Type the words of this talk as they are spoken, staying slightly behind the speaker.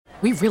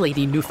We really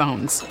need new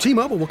phones.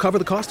 T-Mobile will cover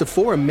the cost of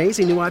 4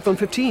 amazing new iPhone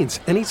 15s,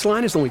 and each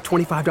line is only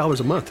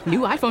 $25 a month. New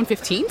iPhone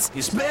 15s?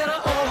 It's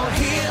better over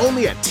here.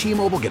 Only at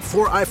T-Mobile, get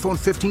 4 iPhone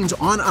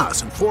 15s on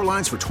us and 4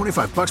 lines for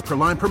 $25 per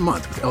line per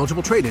month with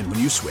eligible trade-in when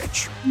you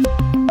switch.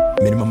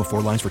 Minimum of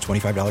 4 lines for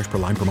 $25 per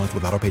line per month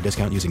with autopay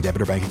discount using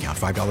debit or bank account.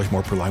 $5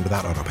 more per line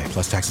without autopay,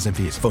 plus taxes and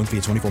fees. Phone fee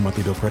at 24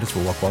 monthly bill credits for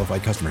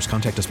well-qualified customers.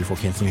 Contact us before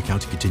canceling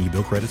account to continue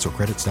bill credits or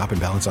credit stop and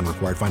balance on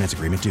required finance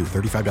agreement due.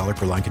 $35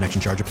 per line connection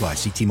charge applies.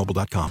 See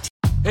T-Mobile.com.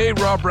 Hey,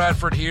 Rob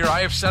Bradford here. I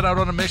have set out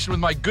on a mission with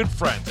my good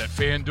friends at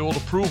FanDuel to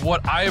prove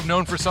what I have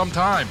known for some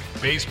time.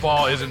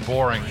 Baseball isn't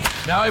boring.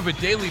 Now I have a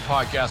daily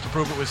podcast to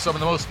prove it with some of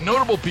the most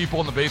notable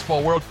people in the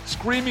baseball world,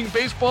 screaming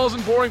baseball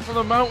isn't boring from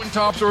the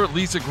mountaintops, or at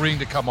least agreeing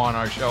to come on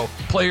our show.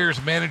 Players,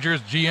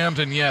 managers, GMs,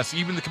 and yes,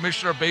 even the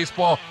commissioner of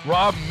baseball,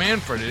 Rob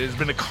Manfred. It has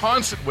been a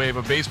constant wave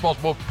of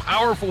baseball's most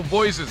powerful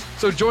voices.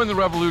 So join the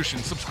revolution.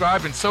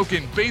 Subscribe and soak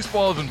in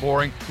Baseball Isn't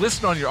Boring.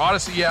 Listen on your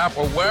Odyssey app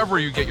or wherever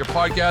you get your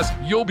podcasts.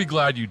 You'll be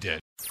glad you did.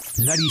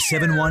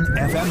 97.1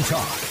 FM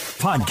Talk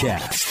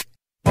Podcast.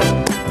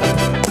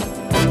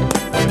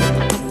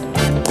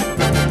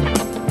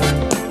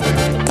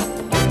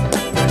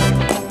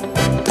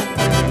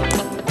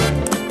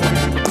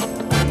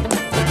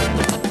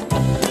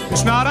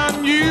 It's not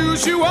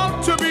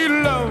unusual to be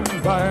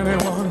loved by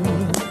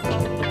anyone.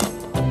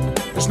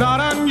 It's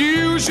not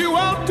unusual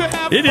to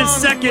have It is fun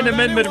Second with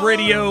Amendment anyone.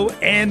 Radio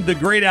and the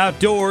Great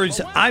Outdoors.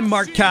 I'm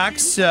Mark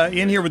Cox,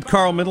 in here with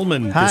Carl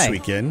Middleman Hi. this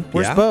weekend.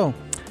 Where's Bo?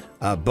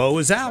 Bo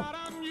is out.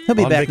 He'll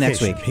be on back next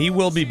vacation. week. He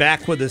will be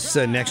back with us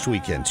next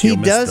weekend. So He you'll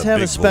miss does the have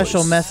a big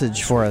special voice.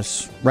 message for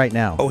us right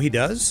now. Oh, he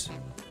does?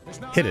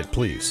 Hit it,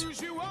 please.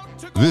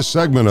 This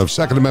segment of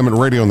Second Amendment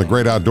Radio and the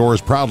Great Outdoors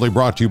proudly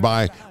brought to you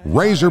by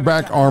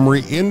Razorback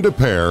Armory in Des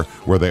Peres,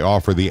 where they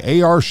offer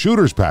the AR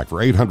Shooters Pack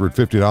for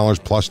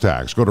 $850 plus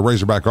tax. Go to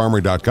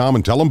RazorbackArmory.com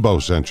and tell them Bo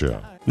sent you.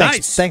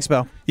 Nice. Thanks,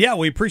 Bo. Yeah,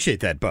 we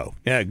appreciate that, Bo.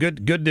 Yeah,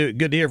 good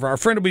to hear. Our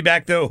friend will be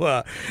back,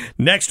 though,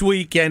 next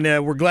week, and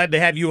we're glad to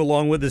have you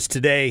along with us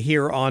today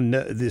here on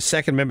the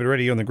Second Amendment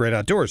Radio and the Great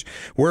Outdoors,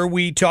 where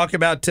we talk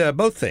about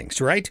both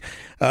things, right?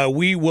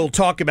 We will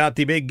talk about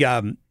the big,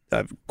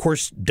 of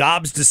course,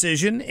 Dobbs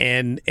decision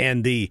and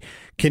the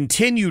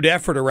continued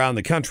effort around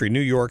the country, New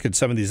York and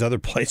some of these other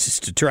places,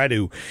 to try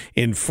to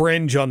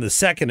infringe on the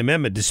Second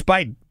Amendment,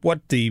 despite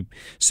what the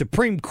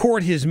Supreme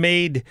Court has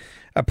made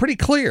pretty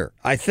clear,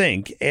 I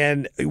think.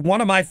 And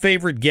one of my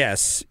favorite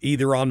guests,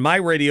 either on my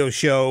radio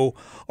show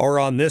or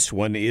on this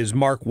one, is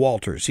Mark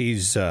Walters.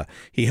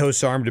 He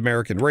hosts Armed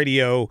American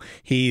Radio.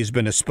 He's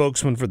been a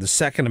spokesman for the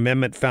Second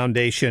Amendment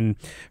Foundation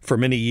for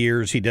many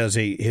years. He does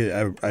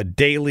a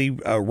daily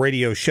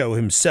radio show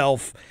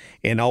himself,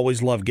 and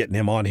always love getting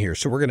him on here.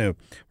 So we're gonna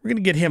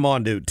get him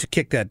on to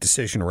kick that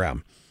decision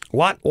around.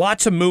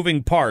 Lots of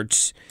moving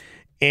parts.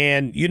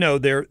 And, you know,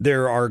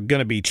 there are going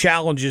to be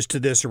challenges to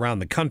this around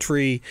the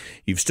country.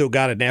 You've still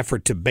got an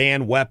effort to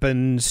ban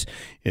weapons,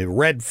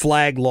 red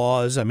flag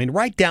laws. I mean,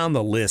 right down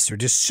the list. There are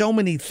just so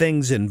many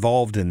things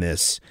involved in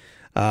this.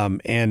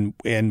 And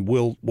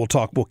we'll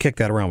kick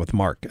that around with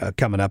Mark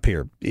coming up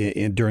here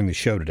during the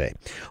show today.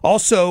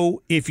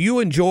 Also, if you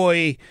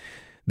enjoy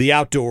the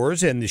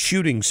outdoors and the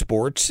shooting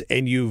sports,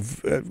 and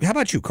how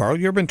about you, Carl?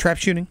 You ever been trap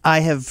shooting? I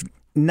have,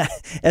 not,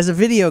 as a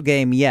video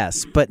game,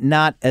 yes, but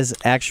not as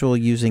actual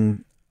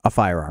using a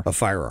firearm. A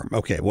firearm.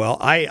 Okay. Well,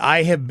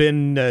 I have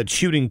been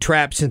shooting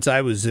traps since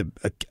I was a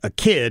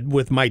kid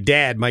with my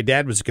dad. My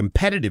dad was a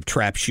competitive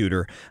trap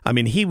shooter. I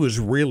mean, he was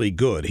really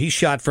good. He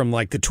shot from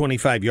like the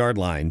 25-yard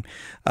line,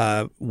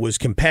 was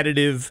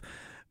competitive.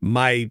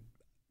 My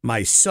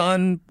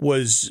son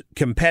was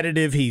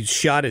competitive. He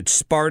shot at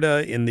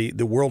Sparta in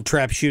the world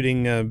trap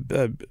shooting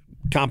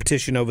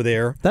competition over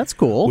there. That's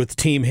cool. With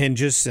Team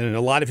Hinges, and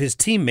a lot of his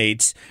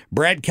teammates.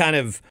 Brad kind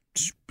of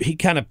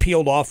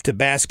peeled off to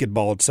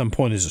basketball at some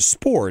point as a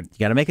sport. You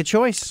got to make a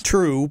choice.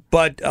 True,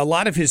 but a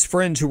lot of his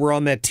friends who were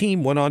on that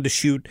team went on to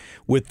shoot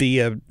with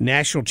the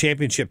national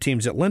championship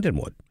teams at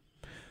Lindenwood.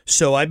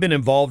 So I've been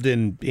involved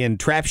in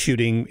trap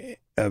shooting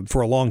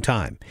for a long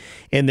time.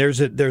 And there's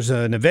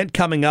an event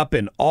coming up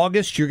in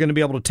August. You're going to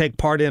be able to take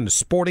part in a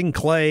Sporting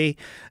Clay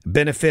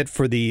benefit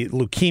for the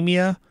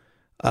Leukemia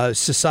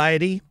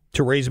Society,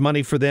 to raise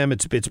money for them.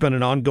 It's been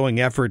an ongoing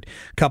effort.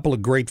 A couple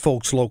of great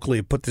folks locally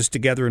have put this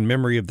together in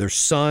memory of their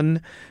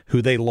son, who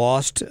they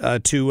lost to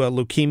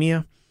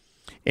leukemia.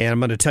 And I'm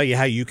going to tell you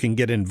how you can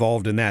get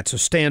involved in that. So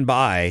stand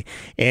by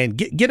and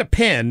get a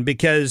pen,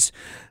 because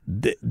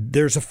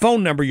there's a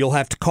phone number you'll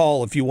have to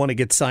call if you want to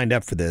get signed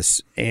up for this,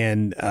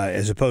 and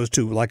as opposed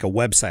to like a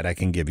website I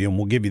can give you. And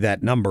we'll give you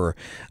that number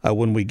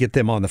when we get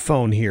them on the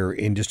phone here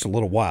in just a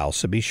little while.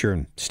 So be sure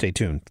and stay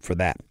tuned for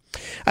that.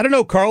 I don't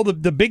know, Carl,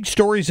 the big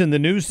stories in the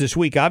news this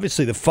week,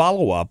 obviously the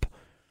follow-up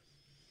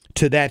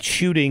to that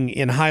shooting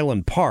in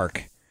Highland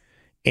Park,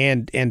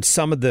 and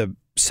some of the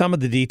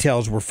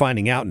details we're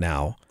finding out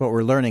now. What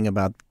we're learning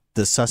about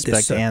the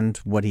suspect and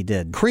what he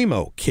did.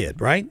 Cremo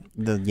kid, right?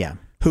 Yeah.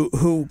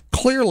 Who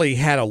clearly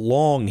had a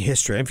long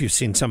history. I don't know if you've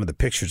seen some of the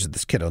pictures of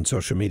this kid on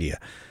social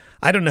media.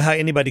 I don't know how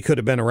anybody could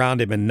have been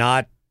around him and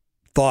not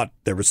thought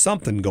there was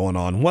something going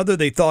on, whether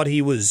they thought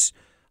he was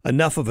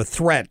enough of a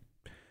threat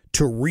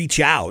to reach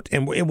out.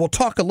 And we'll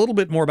talk a little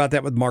bit more about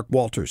that with Mark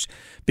Walters,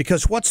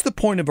 because what's the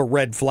point of a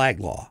red flag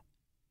law?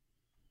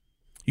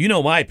 You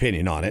know my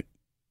opinion on it.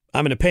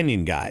 I'm an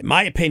opinion guy.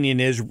 My opinion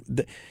is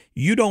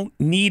you don't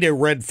need a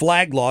red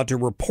flag law to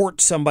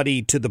report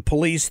somebody to the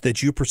police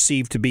that you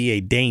perceive to be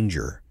a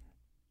danger.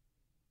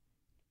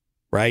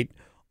 Right?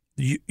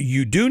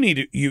 You do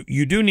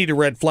need a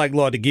red flag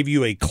law to give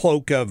you a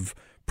cloak of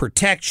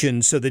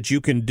protection so that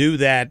you can do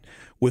that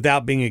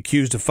without being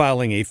accused of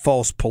filing a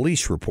false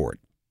police report.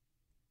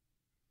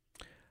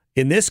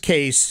 In this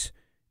case,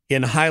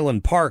 in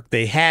Highland Park,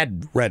 they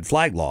had red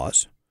flag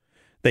laws.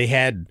 They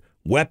had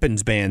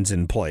weapons bans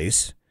in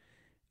place.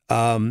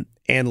 And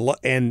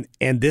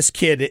this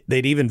kid,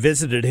 they'd even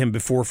visited him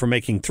before for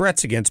making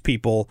threats against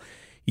people,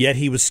 yet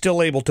he was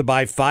still able to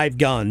buy 5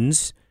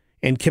 guns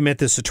and commit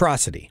this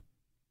atrocity.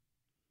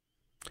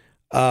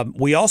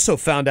 We also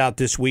found out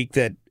this week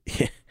that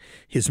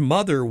his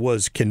mother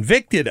was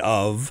convicted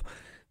of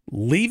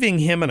leaving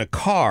him in a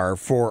car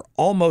for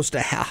almost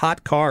a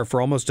hot car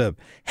for almost a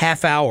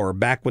half hour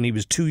back when he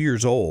was 2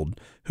 years old.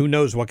 Who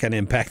knows what kind of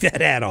impact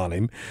that had on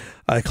him.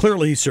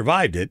 Clearly, he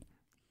survived it.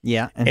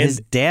 Yeah, and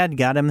his dad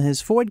got him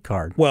his Ford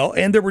card. Well,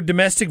 and there were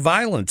domestic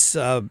violence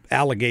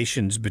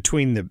allegations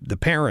between the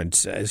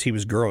parents as he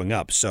was growing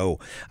up. So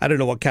I don't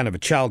know what kind of a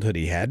childhood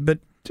he had, but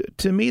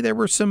to me there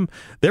were some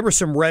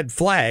red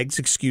flags.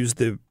 Excuse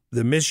the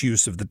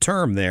misuse of the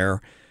term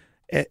there.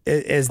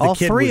 As the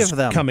kid was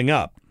coming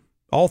up,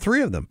 all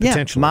 3 of them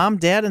potentially. Mom,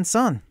 dad, and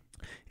son.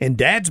 And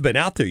Dad's been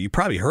out there. You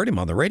probably heard him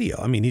on the radio.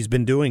 I mean, he's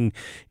been doing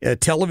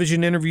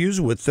television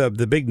interviews with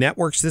the big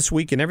networks this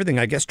week and everything,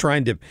 I guess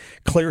trying to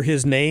clear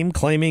his name,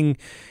 claiming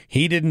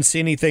he didn't see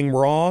anything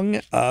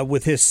wrong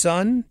with his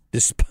son,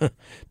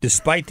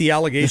 despite the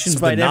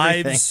allegations, the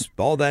knives,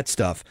 all that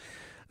stuff.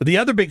 The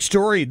other big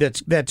story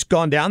that's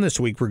gone down this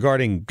week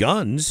regarding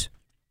guns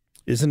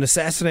is an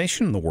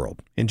assassination in the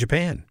world, in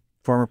Japan.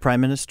 Former Prime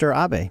Minister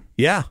Abe.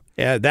 Yeah.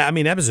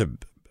 That was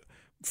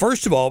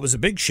first of all, it was a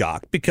big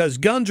shock because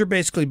guns are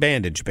basically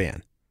banned in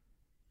Japan.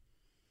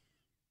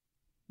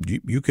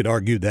 You could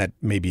argue that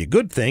may be a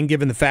good thing,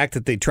 given the fact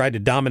that they tried to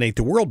dominate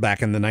the world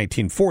back in the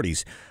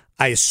 1940s.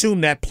 I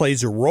assume that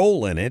plays a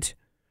role in it.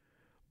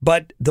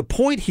 But the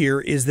point here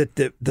is that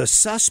the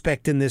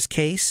suspect in this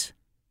case,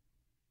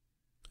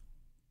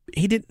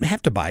 he didn't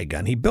have to buy a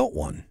gun. He built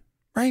one,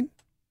 right?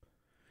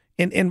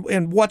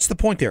 And what's the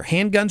point there?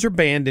 Handguns are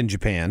banned in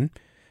Japan.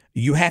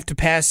 You have to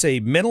pass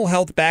a mental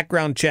health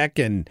background check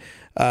and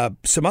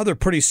some other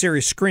pretty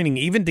serious screening,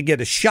 even to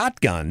get a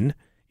shotgun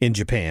in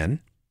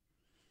Japan.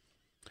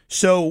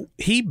 So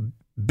he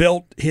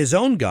built his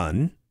own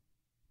gun,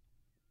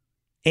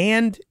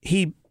 and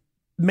he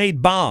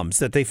made bombs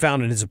that they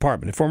found in his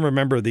apartment. A former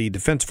member of the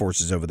Defense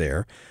Forces over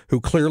there who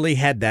clearly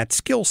had that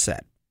skill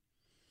set.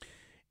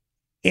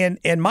 And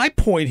my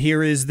point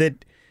here is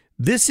that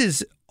this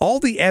is all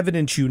the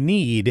evidence you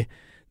need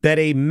that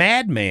a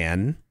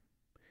madman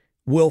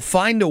will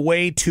find a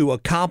way to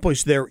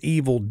accomplish their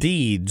evil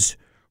deeds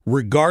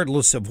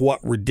regardless of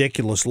what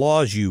ridiculous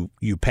laws you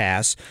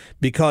pass,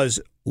 because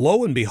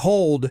lo and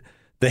behold,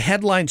 the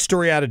headline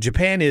story out of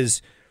Japan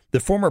is the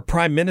former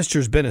prime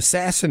minister's been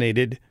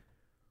assassinated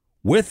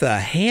with a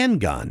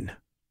handgun,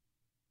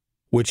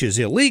 which is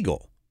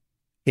illegal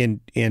in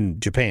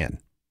Japan.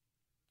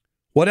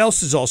 What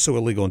else is also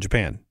illegal in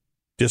Japan?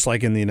 Just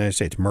like in the United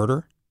States,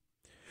 murder.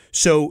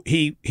 So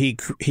he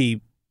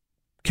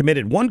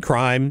committed one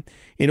crime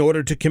in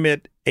order to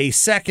commit a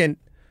second,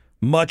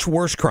 much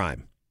worse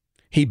crime.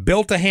 He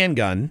built a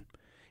handgun.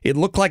 It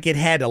looked like it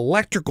had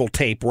electrical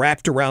tape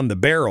wrapped around the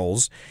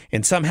barrels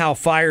and somehow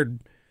fired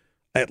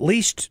at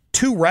least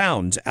 2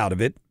 rounds out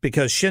of it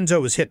because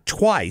Shinzo was hit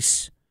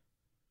twice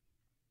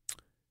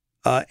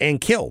and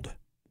killed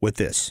with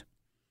this.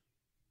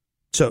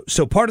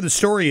 So part of the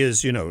story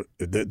is,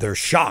 they're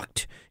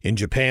shocked in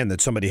Japan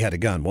that somebody had a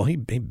gun. Well, he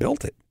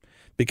built it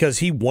because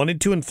he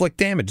wanted to inflict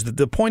damage.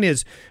 The point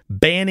is,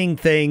 banning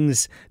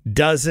things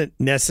doesn't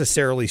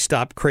necessarily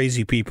stop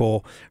crazy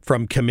people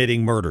from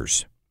committing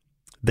murders.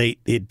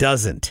 It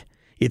doesn't.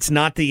 It's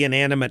not the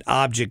inanimate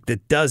object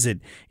that does it.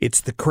 It's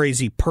the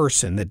crazy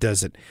person that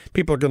does it.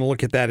 People are going to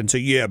look at that and say,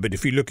 yeah, but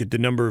if you look at the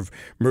number of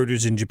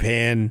murders in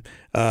Japan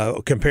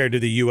compared to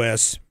the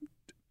U.S.,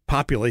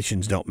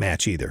 populations don't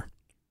match either.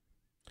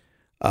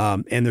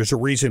 And there's a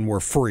reason we're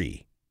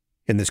free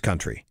in this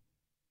country.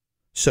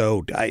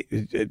 So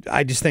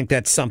I just think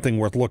that's something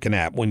worth looking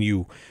at when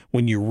you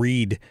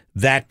read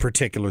that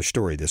particular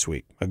story this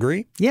week.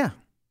 Agree? Yeah.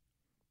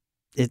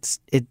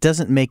 It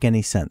doesn't make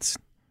any sense.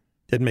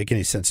 Didn't make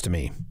any sense to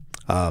me.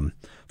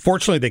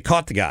 Fortunately, they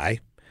caught the guy,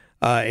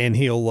 and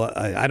he'll.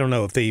 I don't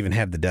know if they even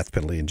have the death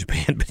penalty in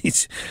Japan, but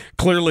he's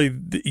clearly,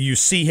 you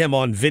see him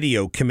on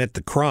video commit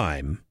the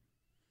crime,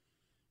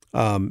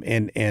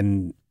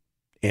 and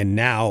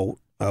now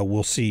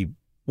we'll see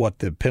what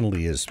the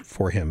penalty is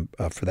for him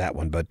for that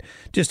one. But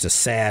just a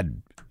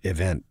sad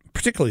event,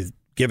 particularly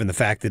given the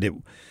fact that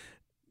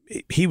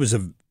he was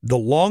the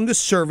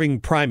longest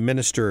serving prime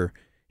minister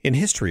in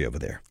history over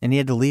there. And he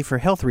had to leave for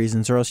health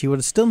reasons, or else he would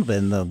have still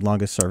been the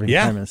longest-serving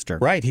prime minister.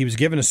 Right. He was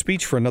giving a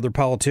speech for another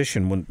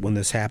politician when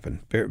this happened.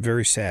 Very,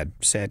 very sad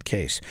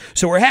case.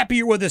 So we're happy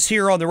you're with us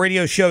here on the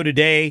radio show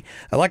today.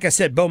 Like I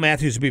said, Bo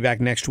Matthews will be back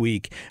next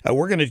week.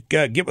 We're going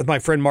to get with my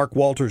friend Mark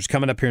Walters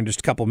coming up here in just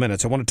a couple of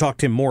minutes. I want to talk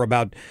to him more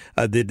about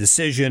the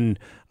decision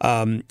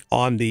on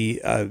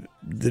the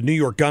New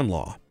York gun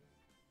law.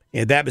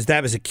 And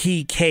that was a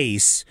key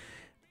case.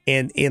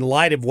 And in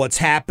light of what's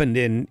happened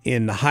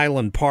in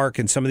Highland Park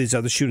and some of these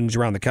other shootings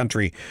around the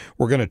country,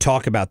 we're going to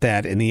talk about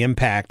that and the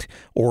impact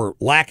or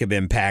lack of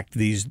impact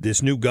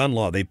this new gun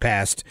law they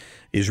passed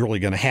is really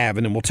going to have.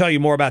 And then we'll tell you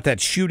more about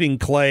that sporting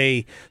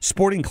clay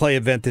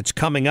event that's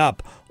coming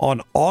up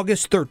on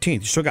August 13th.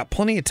 You still got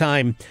plenty of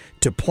time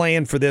to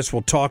plan for this.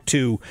 We'll talk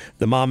to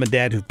the mom and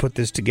dad who put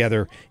this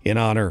together in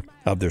honor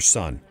of their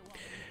son.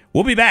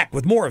 We'll be back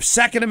with more of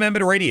Second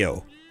Amendment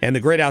Radio and the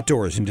Great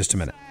Outdoors in just a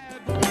minute.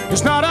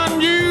 It's not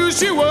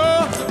unusual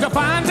to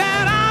find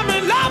that I'm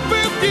in love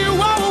with you.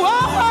 Whoa,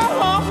 whoa,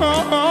 whoa,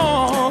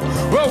 whoa,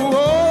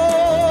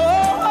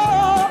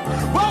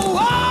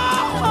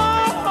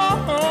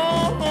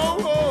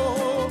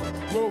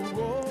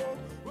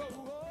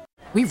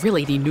 We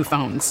really need new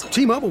phones.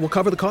 T-Mobile will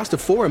cover the cost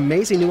of 4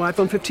 amazing new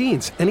iPhone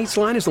 15s, and each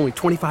line is only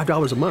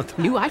 $25 a month.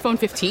 New iPhone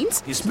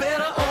 15s? It's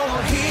better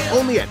over here.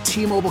 Only at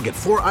T-Mobile, get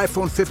 4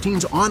 iPhone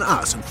 15s on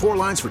us and 4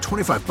 lines for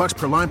 $25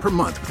 per line per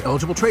month with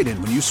eligible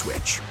trade-in when you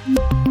switch.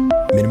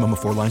 Minimum of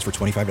 4 lines for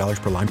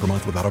 $25 per line per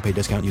month with autopay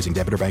discount using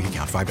debit or bank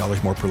account.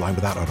 $5 more per line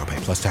without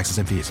autopay, plus taxes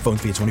and fees. Phone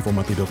fee at 24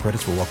 monthly bill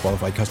credits for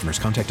well-qualified customers.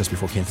 Contact us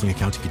before canceling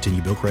account to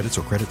continue bill credits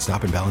or credit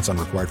stop and balance on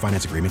required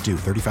finance agreement due.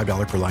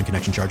 $35 per line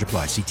connection charge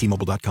applies. See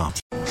T-Mobile.com.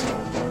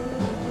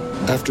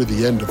 After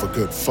the end of a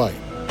good fight,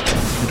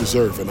 you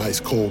deserve an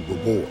ice-cold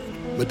reward.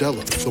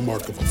 Modelo is the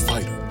mark of a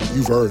fighter.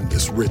 You've earned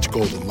this rich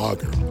golden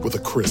lager with a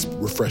crisp,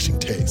 refreshing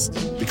taste.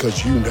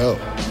 Because you know,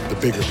 the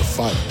bigger the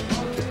fight,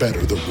 the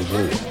better the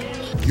reward.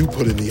 You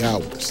put in the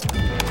hours,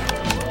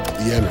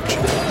 the energy,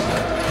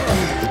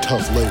 the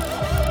tough labor.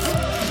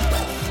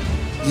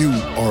 You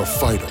are a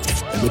fighter,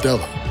 and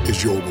Modelo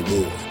is your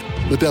reward.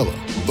 Modelo,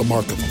 the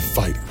mark of a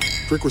fighter.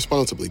 Drink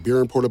responsibly. Beer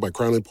imported by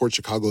Crown Imports,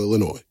 Chicago,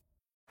 Illinois.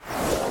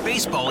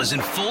 Baseball is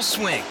in full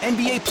swing.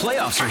 NBA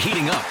playoffs are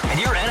heating up, and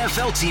your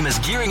NFL team is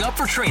gearing up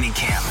for training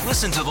camp.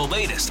 Listen to the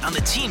latest on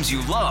the teams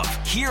you love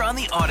here on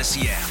the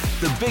Odyssey app.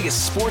 The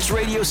biggest sports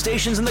radio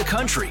stations in the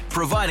country,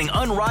 providing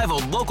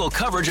unrivaled local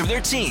coverage of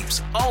their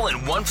teams, all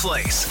in one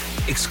place.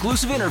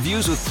 Exclusive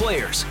interviews with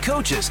players,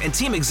 coaches, and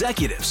team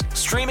executives,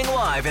 streaming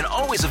live and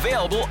always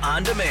available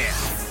on demand.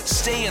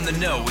 Stay in the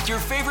know with your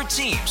favorite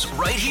teams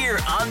right here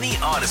on the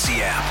Odyssey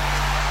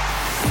app.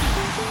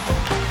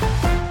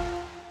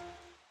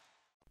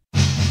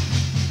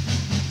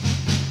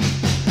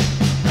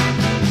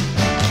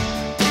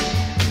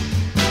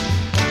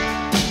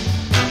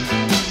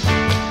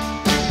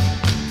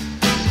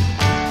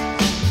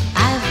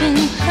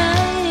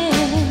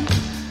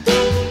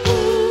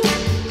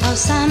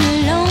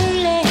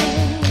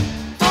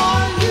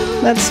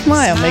 That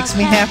smile makes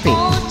me happy.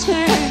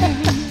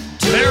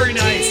 Very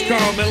nice,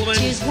 Carl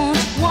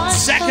Middleman.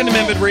 Second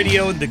Amendment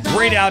Radio and the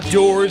Great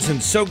Outdoors,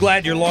 and so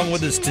glad you're along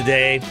with us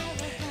today.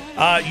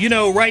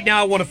 Right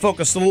now I want to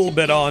focus a little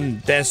bit on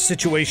that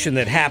situation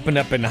that happened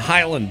up in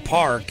Highland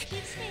Park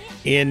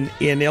in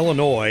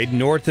Illinois,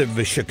 north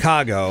of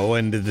Chicago,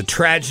 and the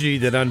tragedy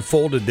that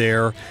unfolded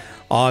there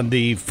on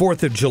the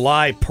 4th of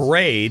July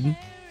parade.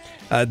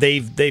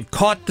 They've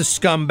caught the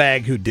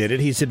scumbag who did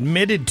it. He's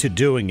admitted to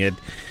doing it.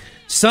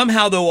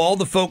 Somehow, though, all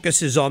the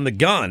focus is on the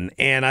gun,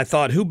 and I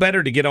thought, who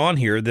better to get on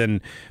here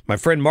than my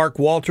friend Mark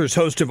Walters,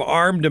 host of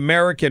Armed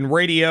American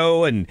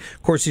Radio, and,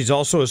 of course, he's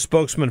also a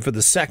spokesman for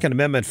the Second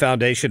Amendment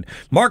Foundation.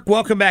 Mark,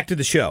 welcome back to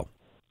the show.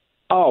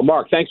 Oh,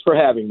 Mark, thanks for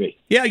having me.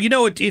 Yeah,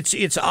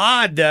 it's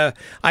odd.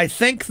 I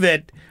think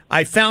that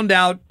I found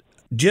out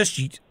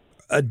just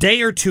a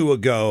day or two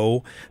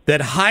ago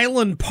that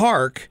Highland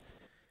Park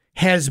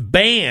has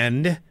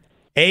banned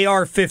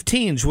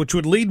AR-15s, which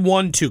would lead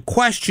one to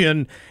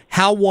question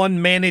how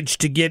one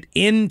managed to get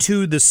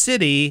into the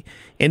city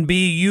and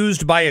be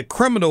used by a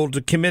criminal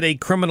to commit a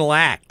criminal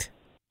act.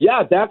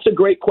 Yeah, that's a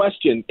great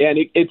question, and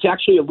it's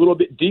actually a little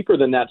bit deeper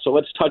than that, so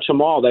let's touch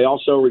them all. They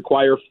also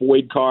require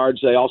FOID cards.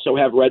 They also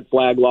have red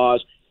flag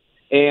laws,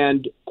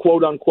 and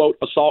quote-unquote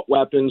assault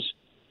weapons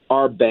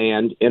are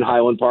banned in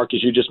Highland Park,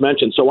 as you just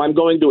mentioned. So I'm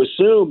going to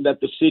assume that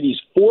the city's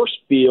force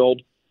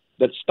field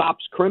that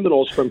stops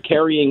criminals from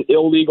carrying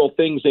illegal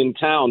things in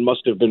town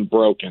must have been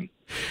broken.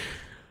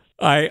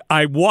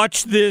 I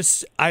watched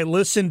this. I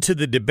listened to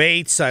the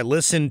debates. I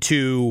listened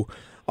to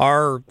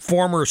our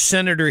former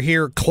senator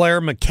here, Claire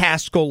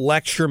McCaskill,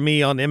 lecture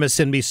me on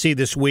MSNBC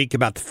this week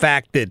about the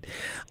fact that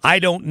I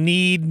don't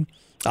need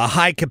a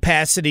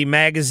high-capacity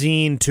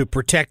magazine to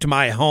protect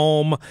my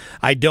home.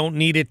 I don't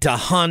need it to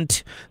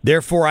hunt.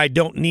 Therefore, I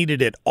don't need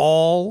it at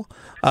all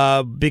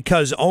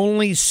because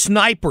only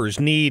snipers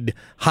need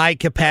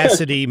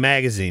high-capacity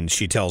magazines,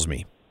 she tells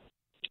me.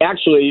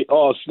 Actually,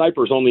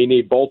 snipers only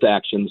need bolt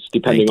actions,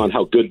 depending on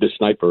how good the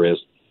sniper is.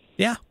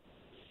 Yeah.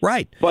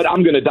 Right. But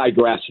I'm going to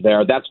digress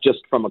there. That's just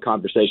from a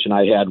conversation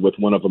I had with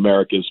one of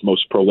America's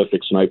most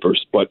prolific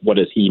snipers. But what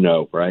does he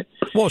know, right?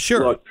 Well,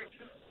 sure. Look,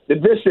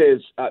 this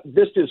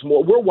is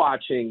more. We're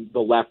watching the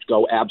left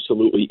go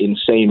absolutely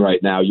insane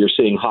right now. You're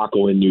seeing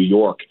Hochul in New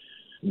York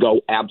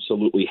go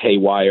absolutely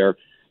haywire.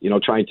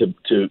 Trying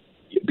to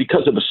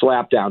because of the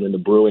slapdown in the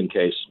Brewing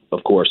case,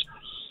 of course.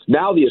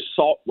 Now the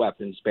assault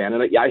weapons ban,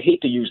 and I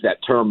hate to use that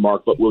term,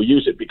 Mark, but we'll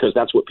use it because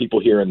that's what people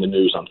hear in the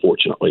news,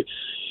 unfortunately.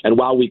 And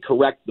while we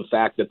correct the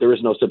fact that there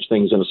is no such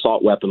thing as an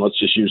assault weapon, let's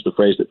just use the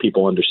phrase that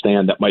people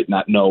understand that might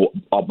not know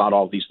about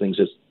all these things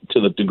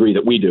to the degree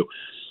that we do.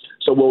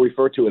 So we'll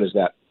refer to it as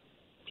that.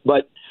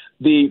 But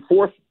the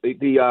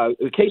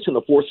case in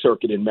the Fourth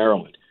Circuit in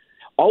Maryland,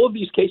 all of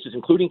these cases,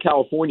 including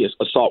California's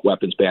assault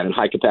weapons ban and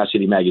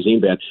high-capacity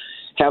magazine ban,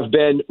 have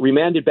been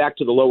remanded back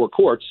to the lower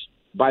courts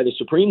by the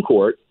Supreme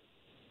Court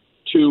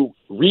to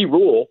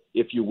re-rule,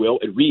 if you will,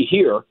 and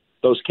rehear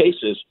those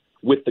cases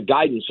with the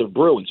guidance of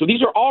Brewing. So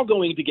these are all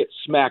going to get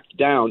smacked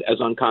down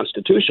as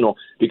unconstitutional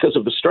because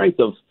of the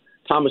strength of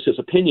Thomas's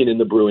opinion in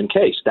the Brewing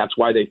case. That's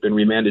why they've been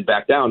remanded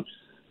back down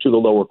to the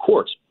lower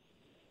courts.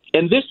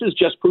 And this is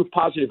just proof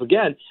positive,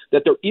 again,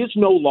 that there is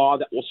no law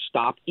that will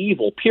stop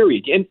evil,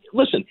 period. And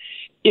listen,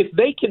 if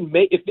they can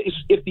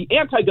if the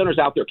anti-gunners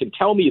out there can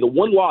tell me the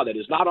one law that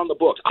is not on the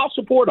books, I'll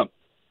support them.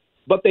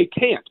 But they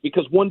can't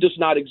because one does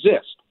not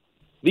exist.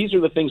 These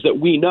are the things that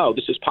we know.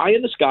 This is pie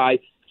in the sky,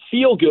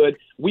 feel good.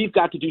 We've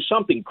got to do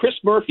something. Chris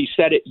Murphy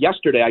said it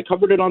yesterday. I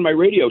covered it on my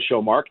radio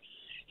show, Mark.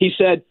 He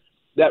said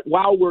that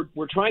while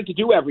we're trying to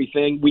do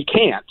everything, we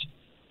can't.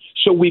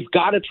 So we've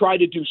got to try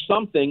to do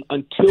something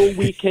until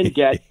we can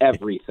get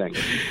everything.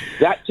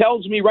 That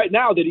tells me right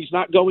now that he's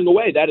not going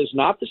away. That is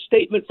not the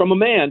statement from a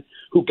man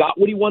who got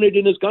what he wanted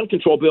in his gun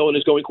control bill and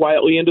is going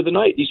quietly into the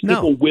night. These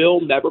people will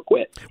never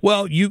quit.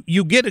 Well,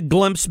 you get a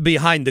glimpse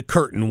behind the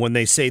curtain when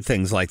they say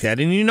things like that,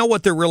 and you know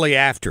what they're really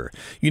after.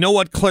 You know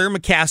what Claire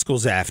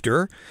McCaskill's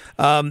after.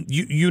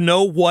 You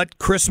know what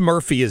Chris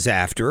Murphy is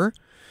after,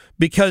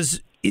 because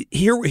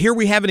here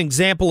we have an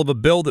example of a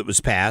bill that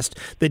was passed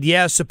that,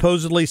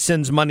 supposedly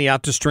sends money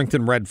out to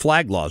strengthen red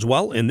flag laws.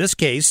 Well, in this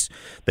case,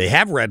 they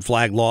have red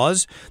flag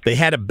laws. They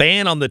had a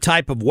ban on the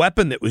type of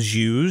weapon that was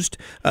used.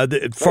 As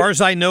far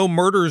as I know,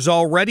 murder is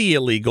already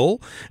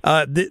illegal.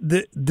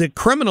 The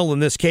criminal in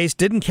this case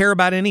didn't care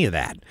about any of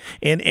that.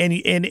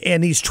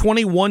 And he's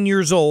 21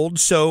 years old,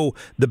 so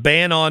the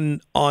ban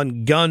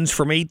on guns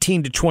from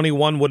 18 to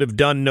 21 would have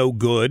done no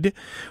good.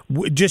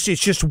 It's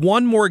just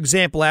one more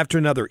example after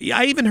another.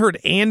 I even heard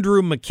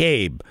Andrew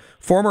McCabe,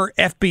 former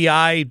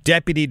FBI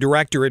deputy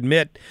director,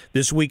 admit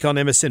this week on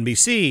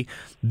MSNBC,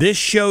 this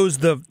shows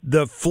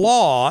the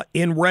flaw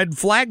in red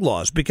flag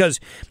laws,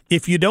 because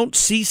if you don't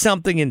see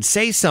something and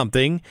say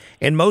something,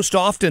 and most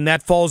often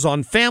that falls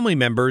on family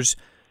members,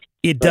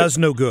 it does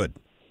no good.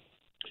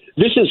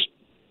 This is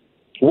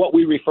what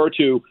we refer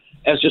to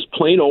as just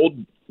plain old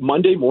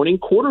Monday morning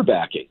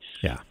quarterbacking.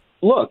 Yeah.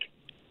 Look,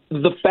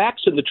 the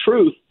facts and the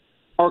truth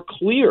are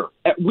clear.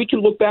 We can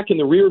look back in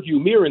the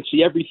rearview mirror and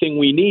see everything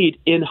we need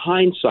in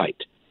hindsight.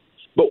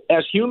 But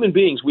as human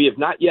beings, we have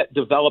not yet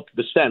developed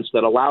the sense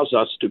that allows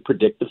us to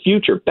predict the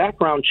future.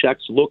 Background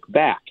checks look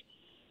back.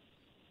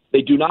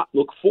 They do not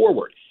look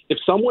forward. If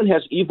someone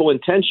has evil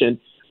intention,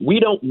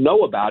 we don't know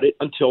about it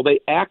until they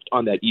act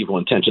on that evil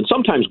intention.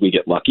 Sometimes we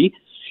get lucky.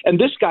 And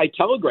this guy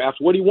telegraphed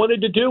what he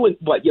wanted to do,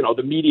 but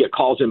the media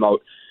calls him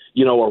out,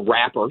 a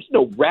rapper. He's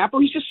no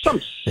rapper. He's just some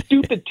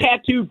stupid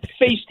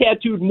face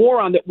tattooed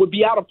moron that would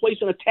be out of place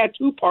in a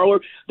tattoo parlor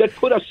that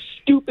put a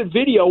stupid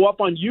video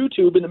up on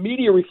YouTube, and the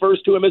media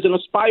refers to him as an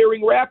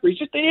aspiring rapper. He's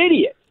just an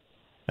idiot.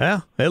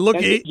 Yeah,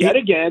 yet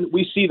again,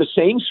 we see the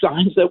same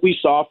signs that we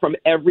saw from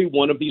every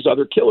one of these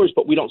other killers,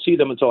 but we don't see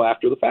them until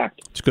after the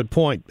fact. That's a good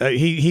point.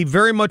 He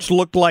very much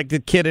looked like the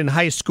kid in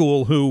high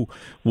school who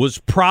was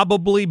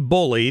probably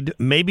bullied,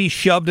 maybe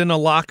shoved in a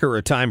locker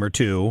a time or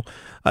two,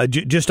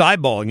 just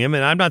eyeballing him.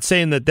 And I'm not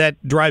saying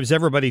that drives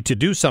everybody to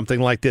do something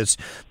like this,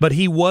 but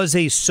he was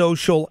a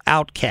social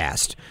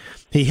outcast.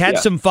 He had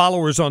some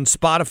followers on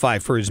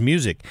Spotify for his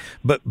music,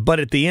 but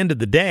at the end of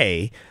the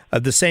day,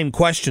 the same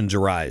questions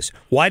arise.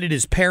 Why did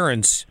his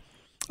parents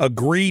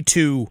agree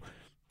to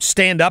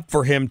stand up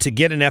for him to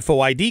get an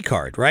FOID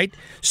card, right?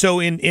 So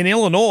in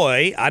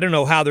Illinois, I don't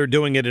know how they're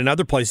doing it in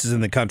other places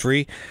in the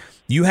country,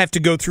 you have to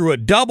go through a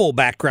double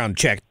background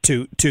check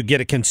to get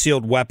a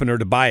concealed weapon or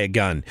to buy a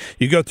gun.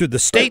 You go through the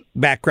state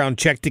background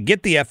check to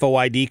get the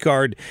FOID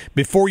card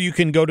before you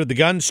can go to the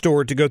gun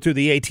store to go through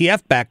the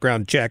ATF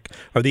background check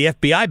or the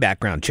FBI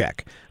background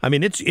check. I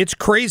mean, it's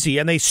crazy,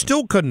 and they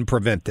still couldn't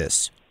prevent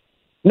this.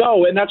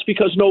 No, and that's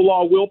because no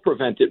law will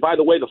prevent it. By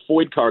the way, the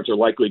FOID cards are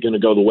likely going to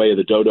go the way of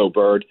the dodo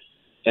bird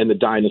and the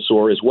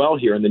dinosaur as well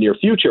here in the near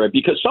future,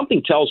 because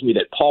something tells me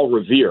that Paul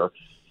Revere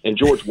and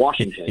George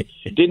Washington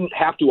didn't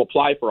have to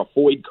apply for a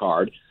FOID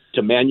card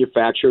to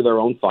manufacture their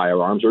own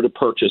firearms or to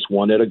purchase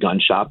one at a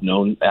gun shop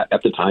known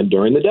at the time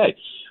during the day.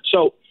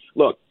 So,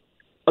 look,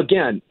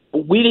 again,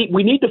 we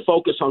need to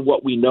focus on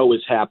what we know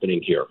is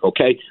happening here,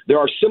 okay? There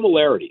are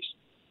similarities.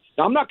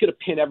 Now, I'm not going to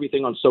pin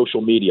everything on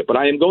social media, but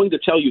I am going to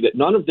tell you that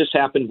none of this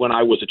happened when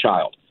I was a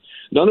child.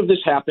 None of this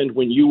happened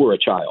when you were a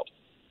child.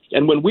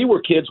 And when we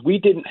were kids, we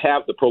didn't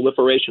have the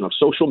proliferation of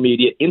social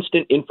media,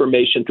 instant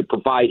information to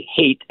provide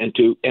hate and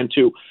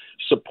to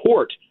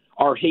support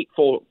our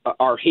hateful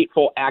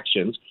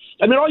actions.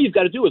 I mean, all you've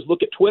got to do is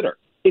look at Twitter.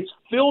 It's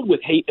filled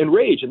with hate and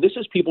rage, and this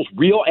is people's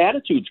real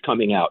attitudes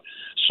coming out.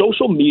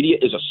 Social media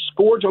is a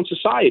scourge on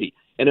society,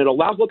 and it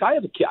allows. Look, I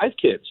have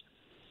kids,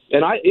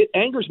 and it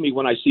angers me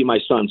when I see my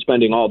son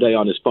spending all day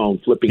on his phone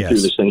flipping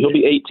through this thing. He'll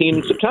be 18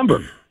 in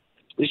September.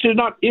 These are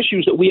not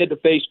issues that we had to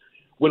face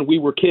when we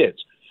were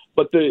kids.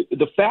 But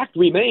the fact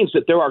remains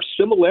that there are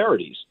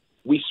similarities.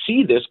 We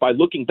see this by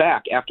looking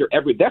back after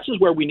this is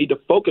where we need to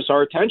focus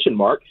our attention,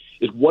 Mark,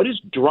 is what is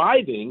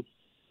driving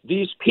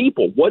these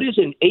people? What is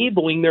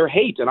enabling their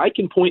hate? And I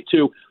can point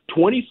to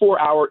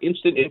 24-hour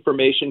instant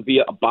information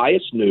via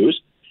biased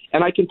news,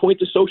 and I can point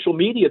to social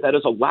media that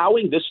is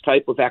allowing this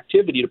type of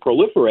activity to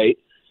proliferate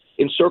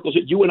in circles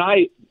that you and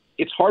I,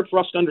 it's hard for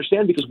us to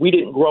understand because we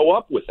didn't grow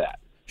up with that.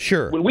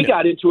 Sure. When we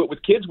got into it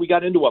with kids, we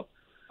got into a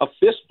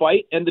fist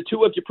fight, and the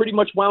two of you pretty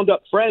much wound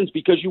up friends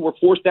because you were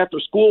forced after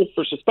school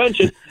for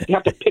suspension. You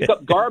have to pick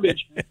up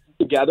garbage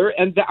together,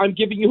 and I'm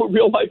giving you a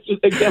real-life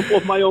example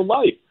of my own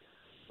life.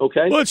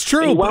 Okay. Well, it's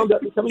true. And you wound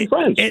up becoming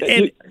friends.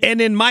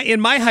 And in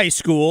my high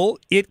school,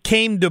 it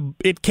came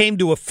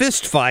to a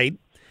fist fight.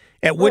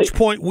 At which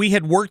point we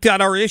had worked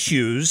out our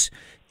issues,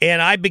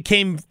 and I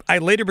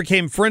later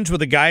became friends with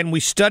a guy, and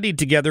we studied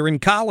together in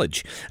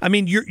college. I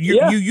mean, you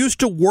used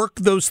to work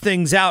those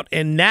things out,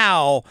 and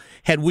now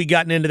had we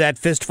gotten into that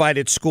fist fight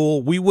at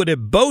school, we would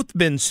have both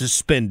been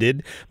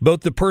suspended,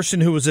 both the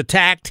person who was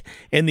attacked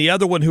and the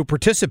other one who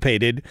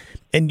participated,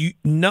 and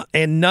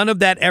none of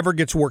that ever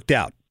gets worked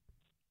out.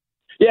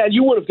 Yeah,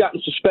 you would have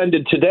gotten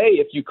suspended today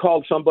if you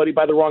called somebody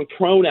by the wrong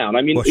pronoun.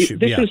 I mean, this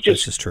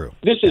is true.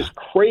 This is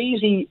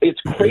crazy.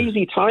 It's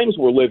crazy times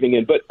we're living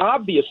in. But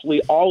obviously,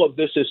 all of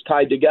this is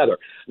tied together.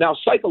 Now,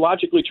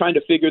 psychologically, trying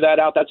to figure that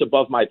out, that's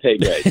above my pay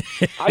grade.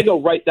 I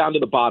go right down to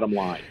the bottom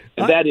line,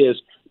 and that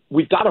is,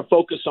 we've got to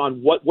focus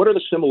on what are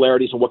the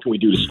similarities and what can we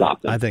do to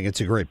stop them. I think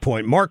it's a great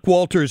point. Mark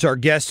Walters, our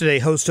guest today,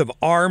 host of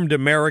Armed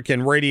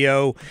American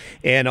Radio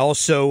and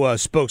also a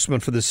spokesman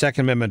for the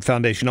Second Amendment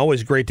Foundation.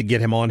 Always great to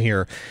get him on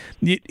here.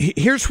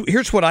 Here's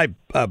what I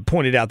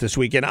pointed out this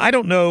week, and I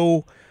don't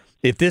know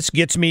if this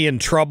gets me in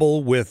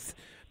trouble with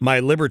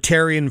my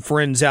libertarian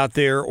friends out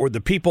there or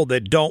the people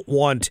that don't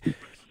want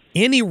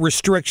any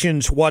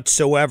restrictions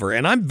whatsoever.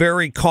 And I'm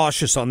very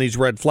cautious on these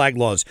red flag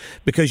laws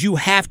because you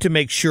have to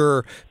make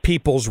sure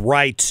people's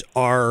rights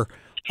are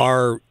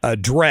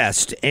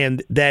addressed,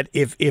 and that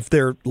if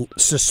they're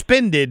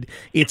suspended,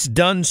 it's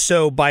done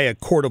so by a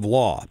court of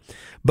law.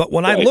 But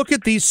when I look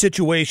at these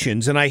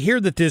situations and I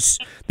hear that this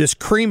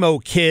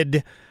Cremo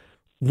kid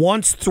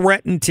once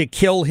threatened to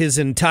kill his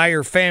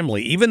entire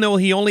family, even though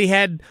he only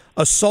had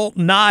assault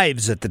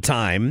knives at the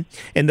time,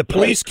 and the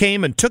police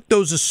came and took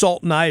those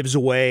assault knives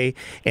away,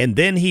 and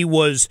then he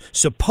was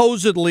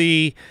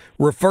supposedly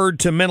referred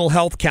to mental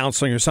health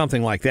counseling or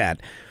something like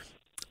that.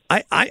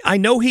 I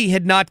know he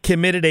had not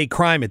committed a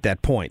crime at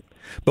that point,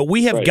 but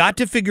we have got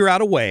to figure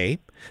out a way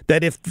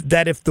that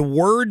if the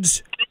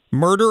words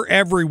murder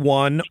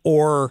everyone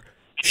or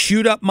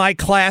shoot up my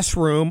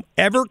classroom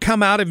ever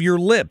come out of your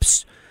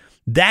lips,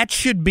 that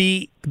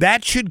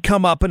should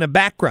come up in a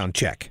background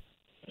check.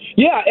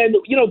 Yeah, and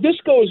this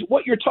goes,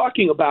 what you're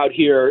talking about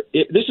here,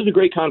 this is a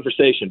great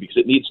conversation because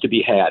it needs to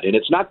be had, and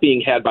it's not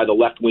being had by the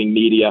left-wing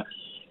media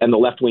and the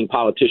left-wing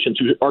politicians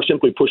who are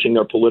simply pushing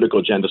their political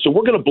agenda. So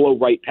we're going to blow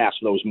right past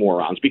those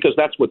morons because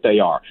that's what they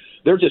are.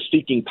 They're just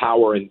seeking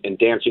power and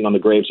dancing on the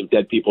graves of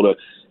dead people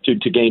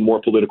to gain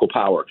more political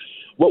power.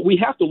 What we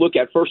have to look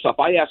at, first off,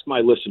 I ask my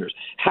listeners,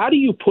 how do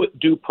you put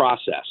due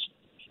process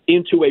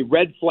into a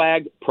red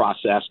flag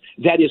process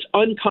that is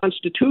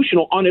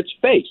unconstitutional on its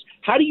face?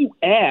 How do you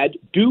add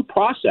due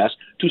process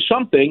to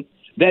something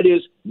that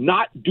is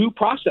not due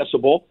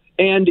processable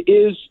and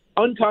is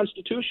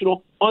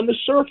unconstitutional on the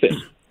surface?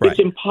 It's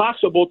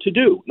impossible to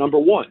do, number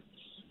one.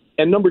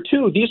 And number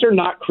two, these are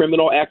not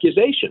criminal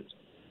accusations.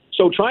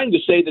 So trying to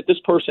say that this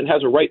person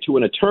has a right to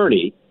an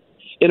attorney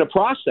in a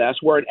process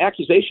where an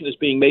accusation is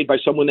being made by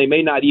someone they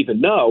may not even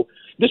know,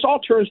 this all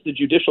turns the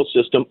judicial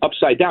system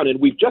upside down,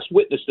 and we've just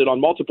witnessed it on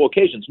multiple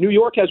occasions. New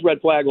York has red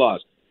flag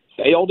laws,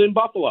 failed in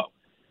Buffalo.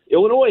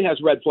 Illinois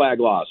has red flag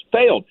laws,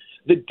 failed.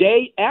 The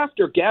day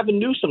after Gavin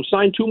Newsom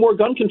signed 2 more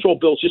gun control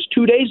bills just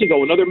 2 days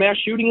ago, another mass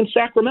shooting in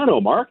Sacramento,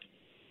 Mark.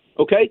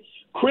 Okay?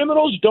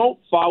 Criminals don't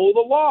follow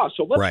the law,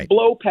 so let's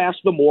blow past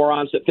the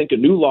morons that think a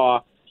new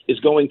law is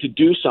going to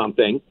do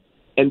something.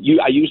 And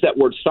I use that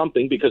word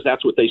something because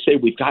that's what they say.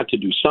 We've got to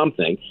do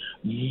something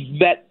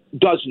that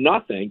does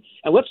nothing.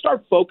 And let's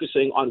start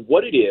focusing on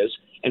what it is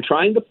and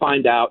trying to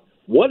find out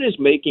what is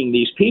making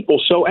these people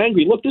so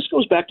angry. Look, this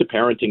goes back to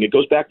parenting. It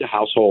goes back to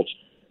households.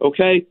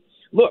 Okay?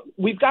 Look,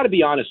 we've got to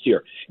be honest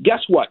here.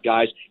 Guess what,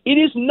 guys? It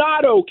is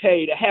not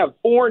okay to have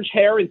orange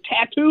hair and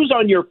tattoos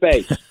on your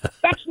face.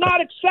 That's not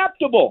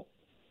acceptable.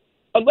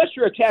 Unless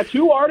you're a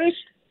tattoo artist.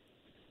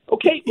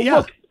 Okay,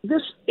 look,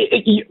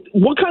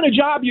 what kind of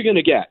job you're going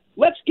to get?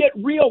 Let's get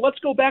real. Let's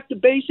go back to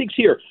basics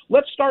here.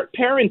 Let's start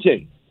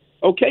parenting.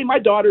 Okay, my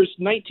daughter's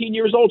 19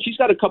 years old. She's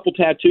got a couple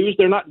tattoos.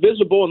 They're not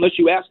visible unless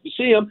you ask to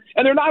see them,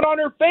 and they're not on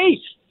her face.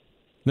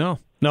 No,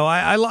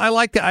 I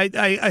like that.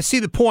 I see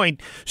the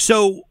point.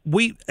 So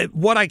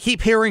what I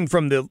keep hearing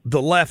from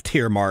the left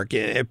here, Mark,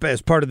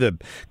 as part of the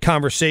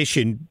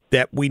conversation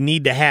that we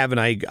need to have, and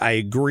I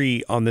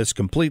agree on this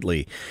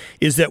completely,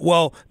 is that,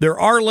 well, there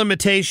are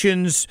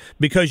limitations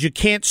because you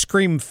can't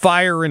scream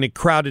fire in a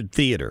crowded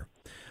theater.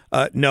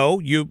 No,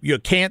 you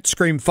can't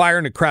scream fire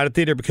in a crowded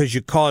theater because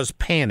you cause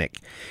panic.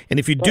 And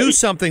if you do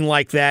something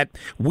like that,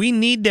 we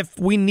need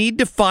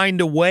to find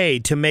a way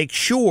to make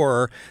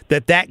sure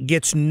that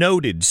gets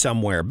noted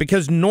somewhere,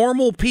 because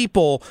normal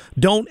people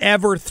don't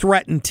ever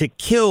threaten to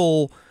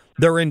kill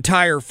their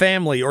entire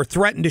family or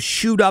threaten to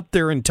shoot up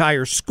their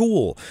entire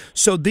school.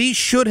 So these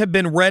should have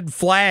been red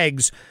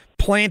flags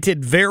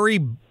planted very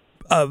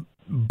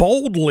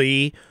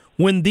boldly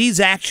when these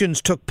actions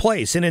took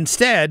place. And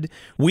instead,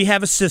 we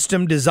have a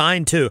system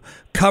designed to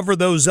cover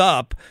those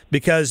up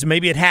because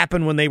maybe it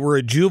happened when they were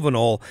a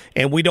juvenile,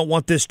 and we don't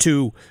want this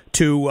to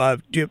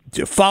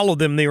follow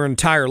them their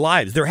entire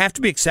lives. There have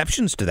to be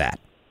exceptions to that.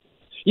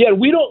 Yeah,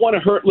 we don't want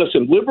to hurt.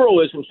 Listen,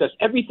 liberalism says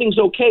everything's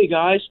okay,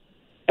 guys.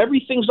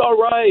 Everything's all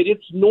right.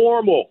 It's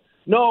normal.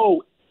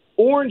 No,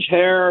 orange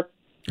hair,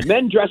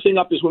 men dressing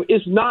up as women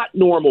is not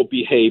normal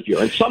behavior.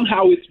 And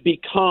somehow it's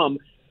become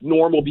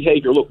normal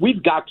behavior. Look,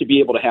 we've got to be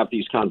able to have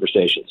these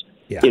conversations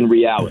in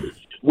reality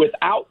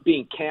without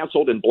being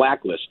canceled and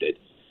blacklisted.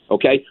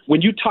 Okay?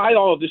 When you tie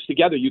all of this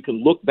together, you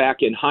can look back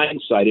in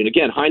hindsight. And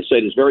again,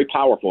 hindsight is very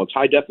powerful. It's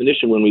high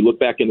definition when we look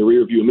back in the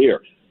rearview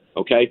mirror.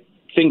 Okay?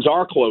 Things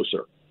are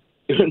closer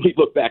when we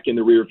look back in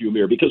the rearview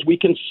mirror because we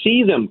can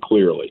see them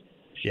clearly.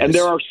 Yes. And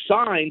there are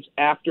signs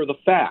after the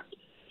fact.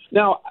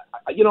 Now,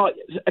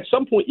 at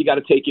some point you got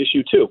to take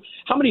issue too.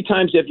 How many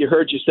times have you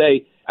heard you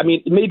say, I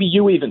mean, maybe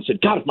you even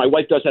said, God, if my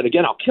wife does that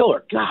again, I'll kill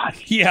her. God.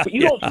 Yeah. But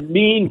you don't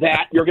mean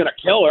that you're going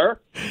to kill her.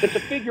 It's a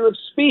figure of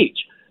speech.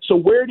 So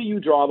where do you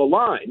draw the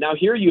line? Now,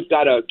 here you've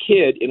got a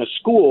kid in a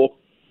school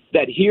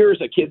that hears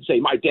a kid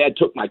say, my dad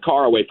took my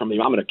car away from me.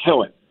 I'm going to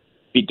kill him.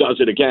 He does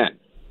it again.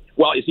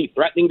 Well, is he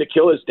threatening to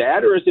kill his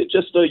dad, or is it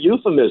just a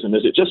euphemism?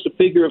 Is it just a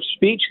figure of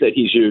speech that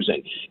he's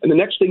using? And the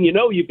next thing you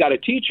know, you've got a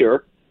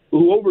teacher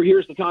who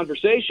overhears the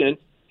conversation,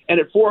 and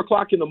at 4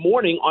 o'clock in the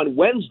morning on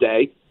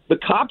Wednesday, the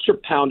cops are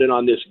pounding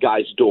on this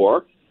guy's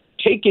door,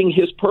 taking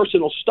his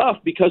personal stuff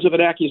because of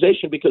an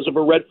accusation, because of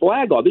a red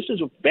flag law. This is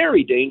a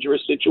very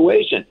dangerous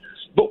situation.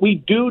 But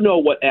we do know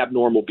what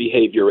abnormal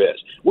behavior is.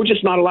 We're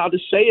just not allowed to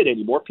say it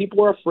anymore.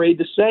 People are afraid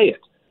to say it.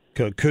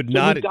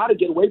 We've got to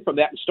get away from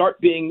that and start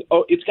being.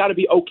 It's got to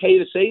be okay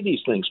to say these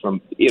things from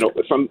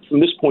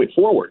this point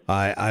forward.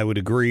 I would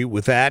agree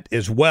with that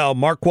as well,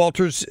 Mark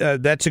Walters.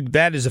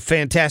 That is a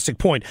fantastic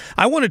point.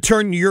 I want to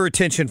turn your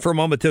attention for a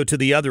moment though to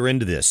the other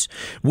end of this.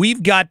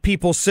 We've got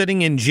people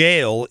sitting in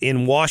jail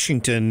in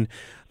Washington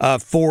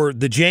for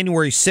the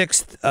January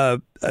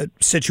 6th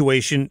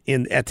situation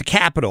at the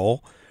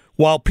Capitol,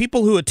 while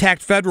people who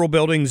attacked federal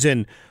buildings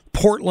in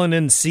Portland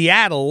and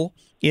Seattle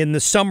in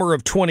the summer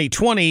of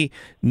 2020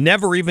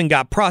 never even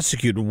got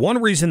prosecuted. One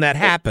reason that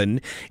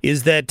happened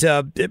is that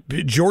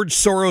George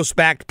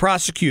Soros-backed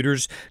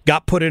prosecutors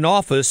got put in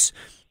office,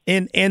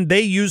 and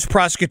they used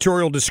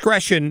prosecutorial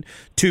discretion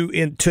to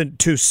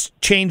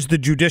change the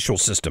judicial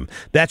system.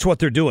 That's what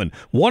they're doing.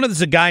 One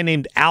is a guy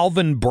named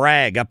Alvin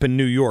Bragg up in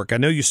New York. I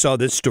know you saw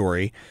this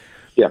story.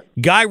 Yeah.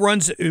 Guy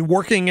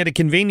working at a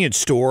convenience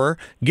store,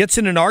 gets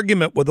in an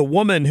argument with a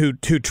woman who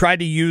tried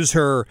to use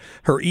her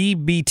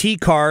EBT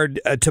card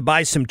to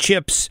buy some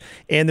chips,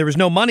 and there was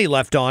no money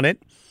left on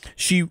it.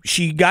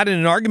 She got in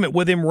an argument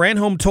with him, ran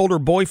home, told her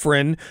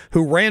boyfriend,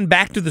 who ran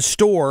back to the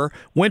store,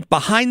 went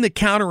behind the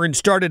counter and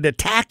started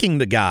attacking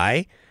the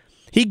guy.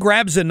 He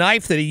grabs a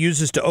knife that he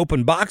uses to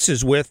open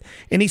boxes with,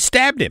 and he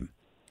stabbed him.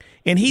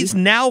 And he's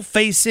now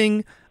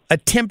facing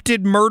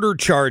attempted murder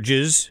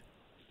charges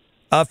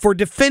for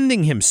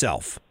defending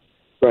himself.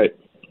 Right.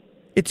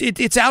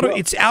 It's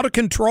out of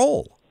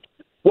control.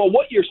 Well,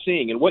 what you're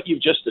seeing and what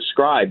you've just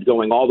described,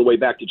 going all the way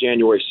back to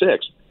January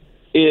 6th,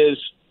 is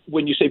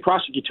when you say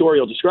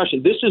prosecutorial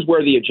discretion, this is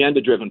where the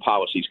agenda-driven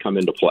policies come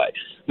into play.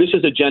 This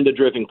is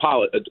agenda-driven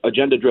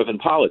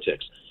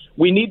politics.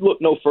 We need look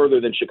no further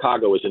than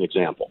Chicago as an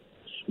example.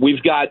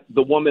 We've got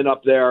the woman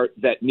up there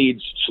that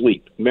needs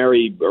sleep,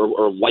 Mary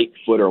or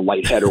Lightfoot or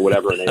Lighthead or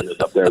whatever her name is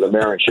up there, the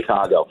mayor in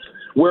Chicago,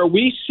 where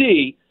we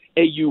see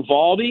a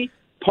Uvalde,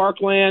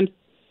 Parkland,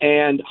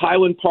 and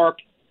Highland Park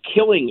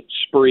killing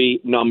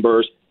spree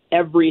numbers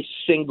every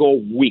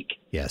single week.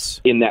 Yes.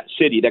 In that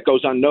city that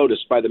goes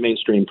unnoticed by the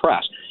mainstream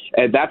press.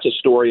 And that's a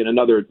story in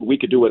another, we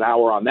could do an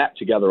hour on that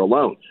together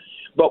alone.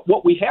 But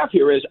what we have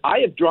here is I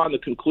have drawn the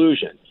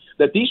conclusion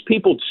that these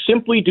people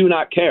simply do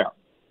not care.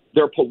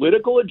 Their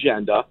political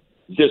agenda,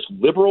 this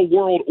liberal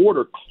world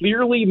order,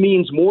 clearly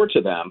means more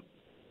to them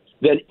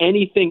than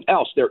anything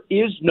else. There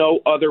is no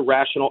other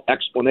rational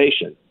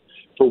explanation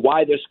for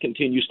why this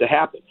continues to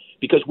happen,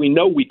 because we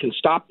know we can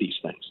stop these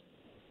things.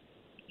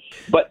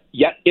 but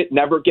yet it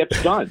never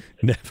gets done.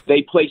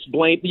 They place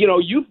blame.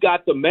 You've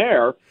got the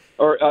mayor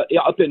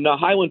up in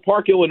Highland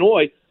Park,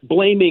 Illinois,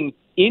 blaming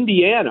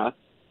Indiana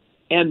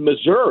and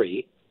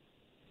Missouri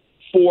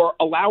for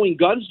allowing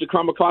guns to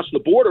come across the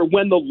border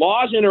when the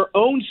laws in her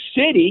own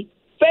city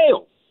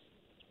fail.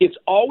 It's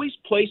always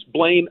placed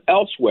blame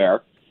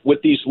elsewhere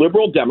with these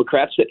liberal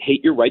Democrats that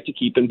hate your right to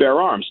keep and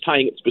bear arms,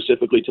 tying it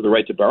specifically to the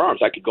right to bear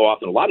arms. I could go off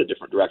in a lot of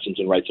different directions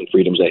in rights and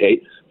freedoms they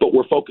hate, but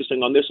we're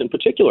focusing on this in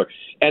particular.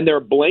 And they're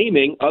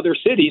blaming other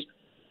cities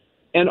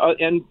and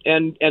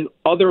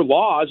other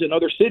laws in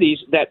other cities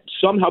that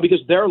somehow,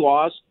 because their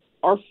laws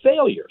are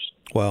failures.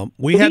 Well,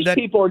 these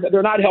people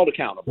they're not held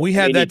accountable. We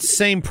had that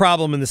same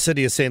problem in the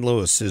city of St.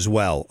 Louis as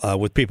well,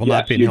 with people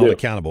not being held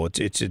accountable.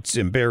 It's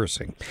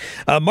embarrassing.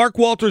 Mark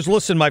Walters,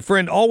 listen, my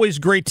friend, always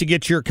great to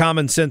get your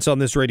common sense on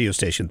this radio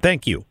station.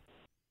 Thank you.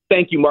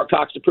 Thank you, Mark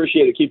Cox.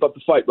 Appreciate it. Keep up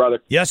the fight, brother.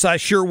 Yes, I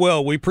sure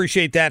will. We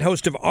appreciate that.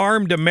 Host of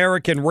Armed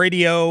American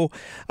Radio.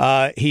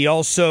 He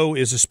also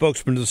is a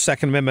spokesman of the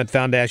Second Amendment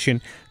Foundation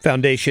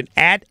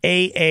at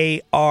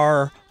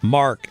AAR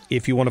Mark,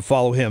 if you want to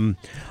follow him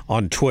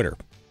on Twitter.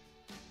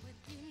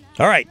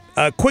 All right,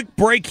 a quick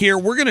break here.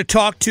 We're going to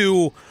talk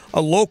to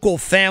a local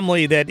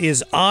family that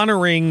is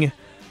honoring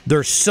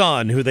their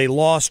son, who they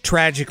lost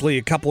tragically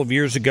a couple of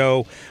years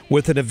ago,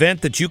 with an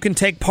event that you can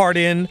take part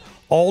in,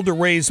 all to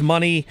raise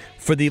money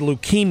for the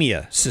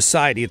Leukemia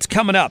Society. It's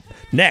coming up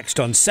next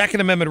on Second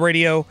Amendment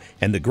Radio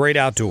and the Great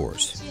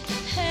Outdoors.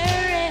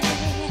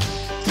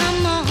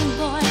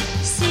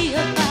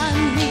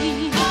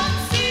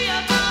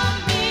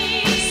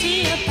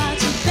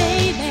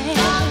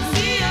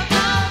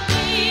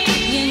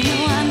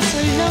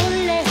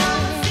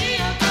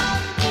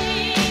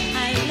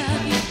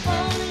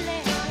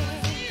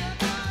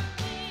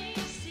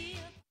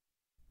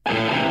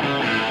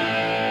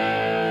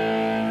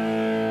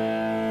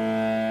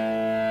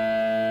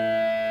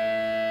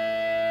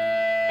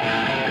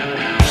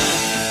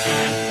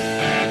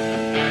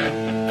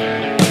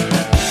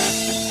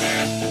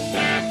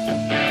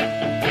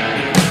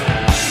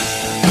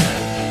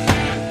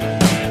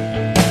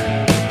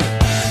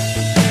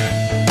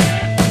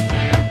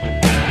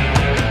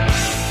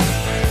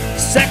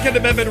 Second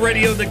Amendment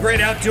Radio, the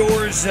Great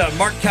Outdoors.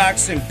 Mark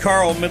Cox and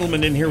Carl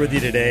Middleman in here with you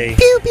today.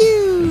 Pew,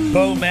 pew.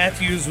 Bo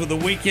Matthews with the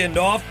weekend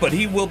off, but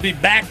he will be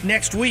back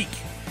next week.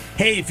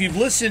 Hey, if you've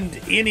listened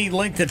any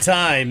length of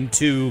time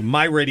to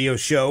my radio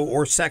show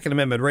or Second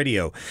Amendment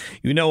Radio,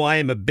 you know I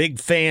am a big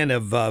fan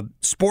of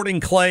sporting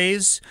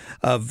clays,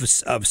 of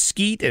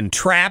skeet and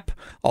trap,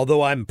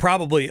 although I'm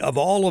probably, of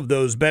all of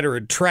those, better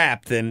at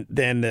trap than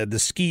the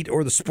skeet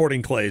or the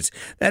sporting clays.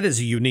 That is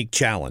a unique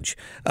challenge.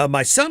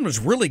 My son was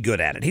really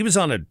good at it. He was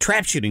on a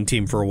trap shooting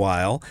team for a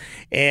while,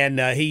 and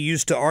he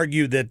used to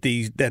argue that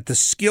the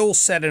skill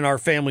set in our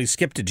family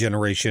skipped a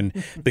generation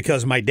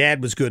because my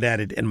dad was good at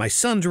it, and my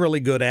son's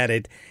really good at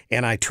it,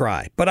 and I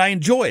try. But I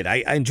enjoy it.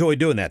 I enjoy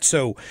doing that.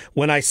 So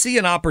when I see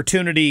an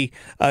opportunity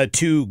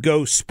to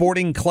go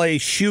sporting clay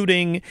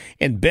shooting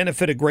and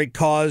benefit a great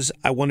cause,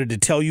 I wanted to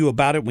tell you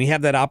about it. We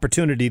have that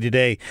opportunity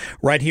today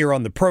right here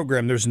on the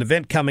program. There's an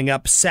event coming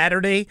up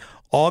Saturday,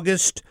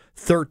 August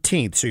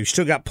 13th. So you've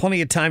still got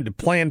plenty of time to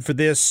plan for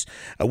this.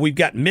 We've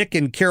got Mick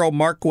and Carol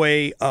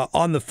Markway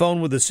on the phone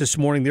with us this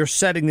morning. They're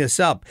setting this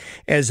up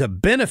as a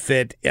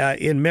benefit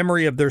in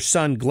memory of their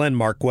son, Glenn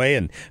Markway.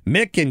 And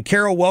Mick and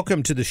Carol,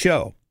 welcome to the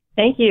show.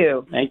 Thank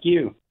you. Thank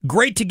you.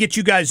 Great to get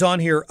you guys on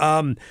here.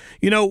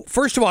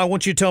 First of all, I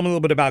want you to tell me a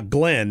little bit about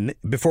Glenn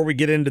before we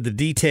get into the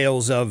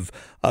details of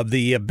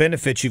the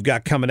benefits you've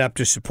got coming up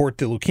to support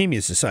the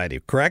Leukemia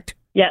Society, correct?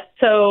 Yes.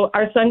 So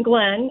our son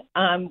Glenn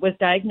was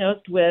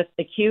diagnosed with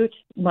acute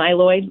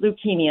myeloid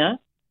leukemia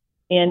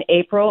in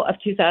April of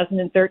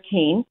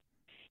 2013.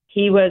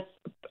 He was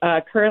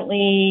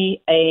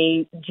currently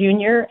a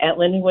junior at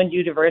Lindenwood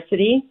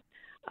University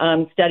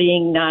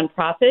studying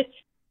nonprofit,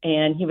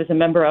 and he was a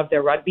member of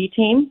their rugby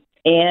team.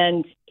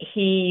 And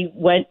he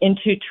went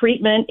into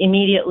treatment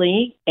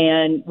immediately,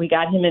 and we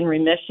got him in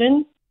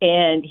remission,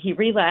 and he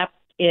relapsed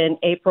in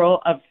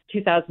April of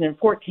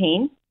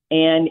 2014.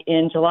 And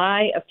in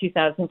July of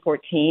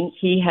 2014,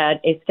 he had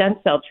a stem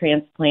cell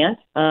transplant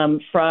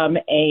from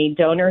a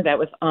donor that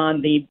was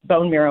on the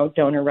bone marrow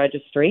donor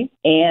registry.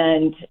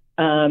 And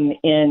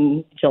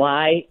in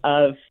July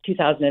of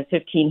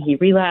 2015, he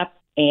relapsed,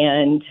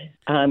 and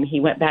he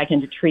went back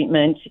into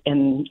treatment,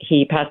 and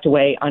he passed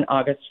away on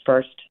August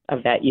 1st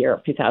of that year,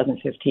 of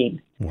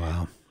 2015.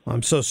 Wow.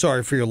 I'm so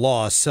sorry for your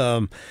loss.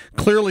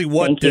 Clearly,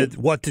 what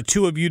the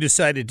two of you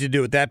decided to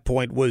do at that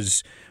point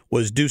was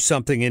do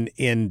something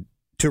in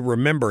to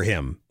remember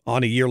him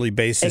on a yearly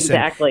basis.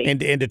 Exactly. And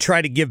to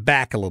try to give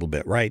back a little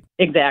bit, right?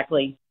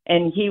 Exactly.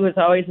 And he was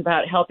always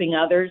about helping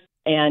others.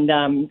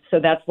 And so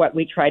that's what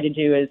we try to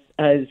do is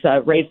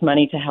raise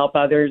money to help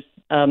others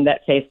that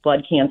face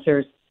blood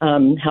cancers,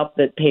 help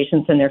the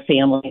patients and their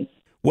families.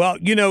 Well,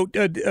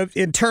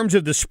 in terms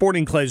of the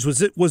sporting clays,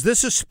 was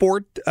this a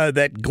sport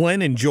that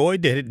Glenn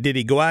enjoyed? Did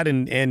he go out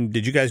and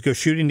did you guys go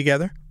shooting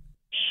together?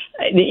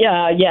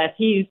 Yes,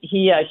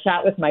 he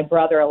shot with my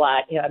brother a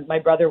lot. Yeah, my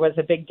brother was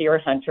a big deer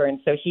hunter, and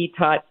so he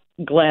taught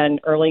Glenn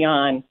early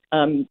on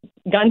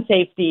gun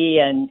safety,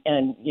 and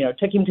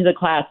took him to the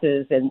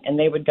classes, and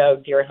they would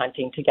go deer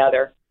hunting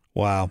together.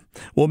 Wow.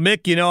 Well,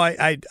 Mick,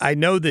 I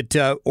know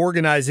that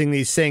organizing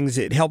these things,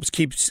 it helps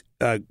keeps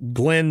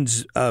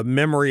Glenn's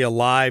memory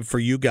alive for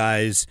you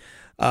guys.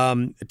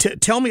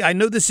 Tell me, I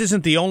know this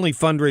isn't the only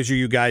fundraiser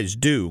you guys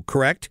do,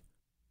 correct?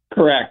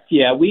 Correct.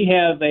 Yeah, we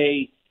have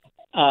a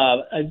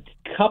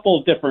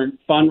couple different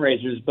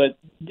fundraisers, but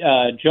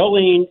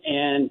Jolene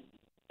and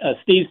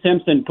Steve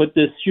Simpson put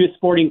this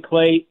sporting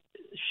clay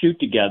shoot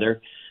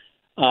together.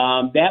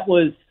 That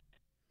was,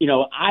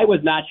 I was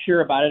not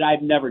sure about it.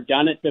 I've never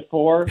done it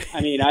before.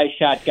 I mean, I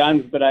shot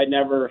guns, but I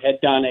never had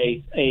done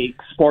a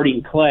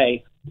sporting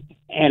clay,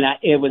 and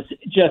it was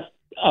just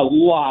a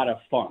lot of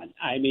fun.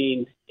 I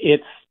mean,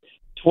 it's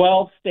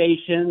 12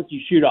 stations. You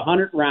shoot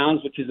 100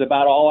 rounds, which is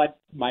about all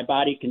my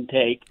body can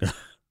take.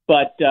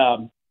 But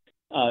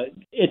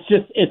it's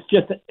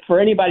just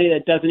for anybody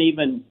that doesn't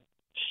even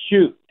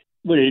shoot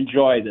would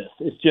enjoy this.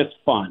 It's just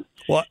fun.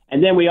 What?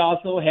 And then we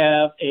also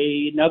have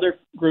another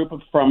group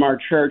from our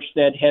church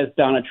that has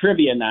done a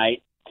trivia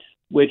night,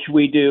 which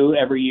we do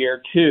every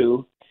year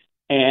too.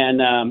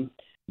 And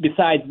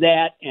besides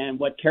that, and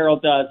what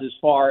Carol does as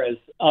far as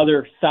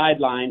other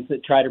sidelines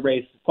that try to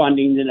raise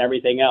funding and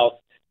everything else,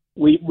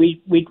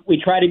 we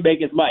try to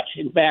make as much.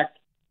 In fact,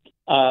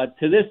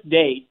 to this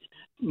date,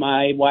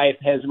 my wife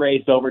has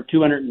raised over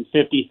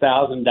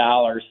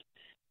 $250,000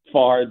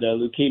 for the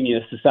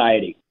Leukemia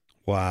Society.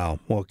 Wow.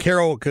 Well,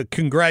 Carol,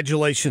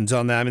 congratulations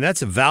on that. I mean,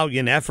 that's a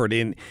valiant effort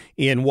in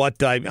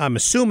what I'm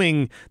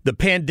assuming the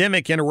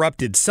pandemic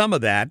interrupted some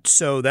of that.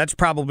 So that's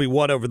probably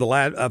over the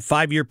last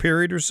 5-year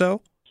period or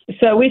so?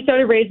 So we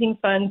started raising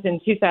funds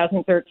in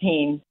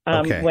 2013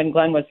 when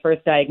Glenn was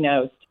first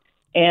diagnosed.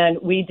 And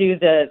we do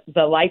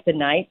the Light the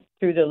Night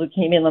through the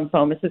Leukemia and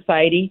Lymphoma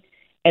Society.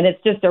 And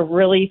it's just a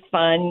really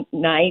fun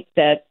night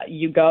that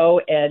you go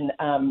and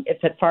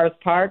it's at Forest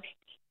Park.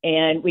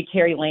 And we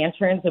carry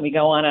lanterns and we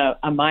go on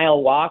a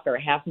mile walk or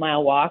a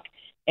half-mile walk.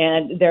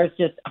 And there's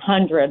just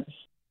hundreds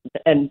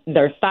and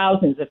there's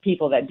thousands of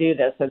people that do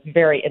this. So it's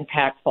very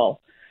impactful.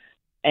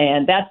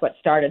 And that's what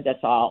started this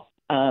all.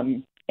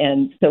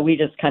 And so we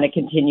just kind of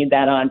continued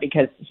that on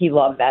because he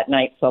loved that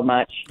night so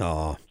much.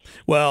 Oh,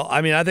 well,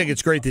 I mean, I think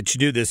it's great that you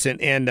do this. And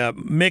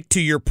Mick,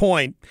 to your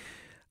point,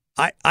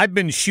 I've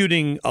been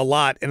shooting a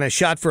lot and I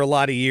shot for a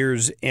lot of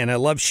years and I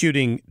love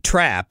shooting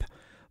trap.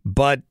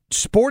 But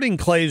sporting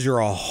clays are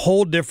a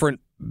whole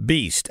different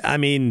beast. I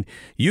mean,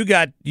 you've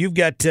got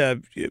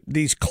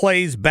these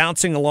clays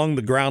bouncing along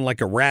the ground like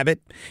a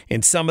rabbit,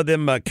 and some of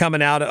them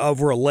coming out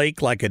over a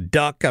lake like a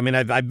duck. I mean,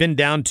 I've been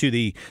down to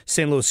the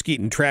St. Louis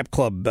Skeeton Trap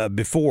Club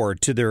before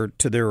to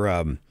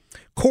their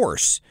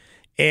course.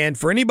 And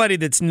for anybody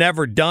that's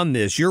never done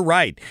this, you're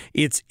right.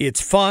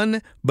 It's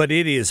fun, but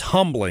it is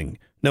humbling.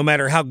 No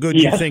matter how good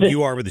you think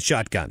you are with a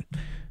shotgun.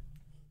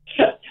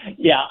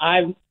 Yeah,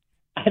 I'm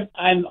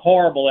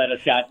horrible at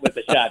with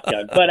a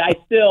shotgun, but I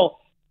still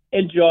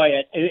enjoy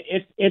it.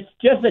 It's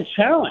just a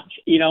challenge,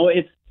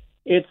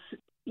 It's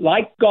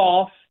like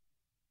golf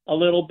a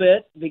little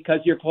bit because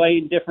you're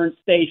playing different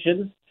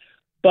stations,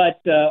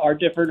 but or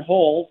different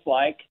holes,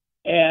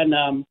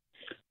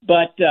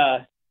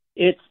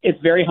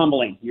 it's very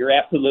humbling. You're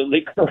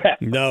absolutely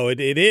correct. No, it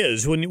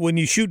is. When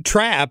you shoot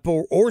trap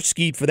or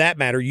skeet for that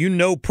matter,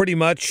 pretty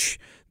much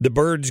the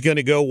bird's going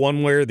to go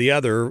one way or the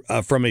other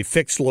from a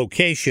fixed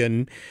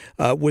location.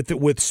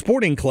 With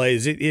sporting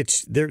clays,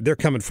 they're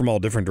coming from all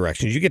different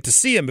directions. You get to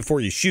see them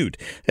before you shoot.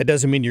 That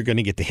doesn't mean you're going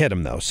to get to hit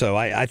them, though. So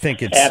I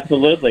think it's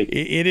absolutely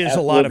it is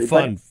a lot of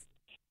fun.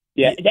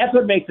 But, that's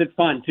what makes it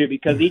fun too,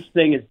 because each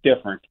thing is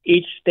different.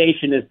 Each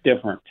station is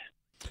different.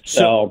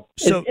 So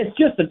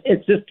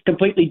it's just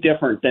completely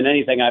different than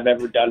anything I've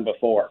ever done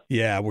before.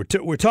 Yeah, we're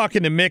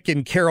talking to Mick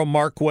and Carol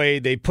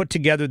Markway. They put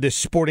together this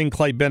sporting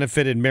clay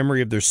benefit in memory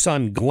of their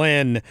son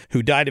Glenn,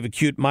 who died of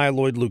acute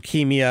myeloid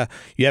leukemia.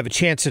 You have a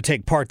chance to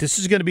take part. This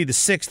is going to be the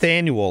 6th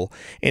annual,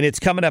 and it's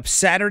coming up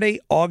Saturday,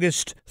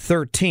 August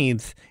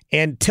 13th.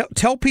 And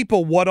tell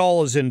people what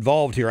all is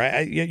involved here.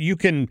 You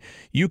can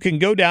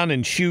go down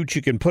and shoot.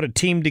 You can put a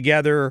team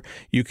together.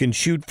 You can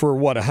shoot for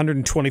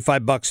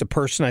 $125 a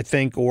person, I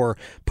think, or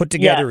put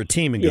together a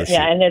team and go shoot.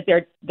 Yeah,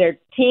 and they're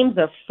teams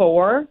of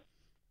 4,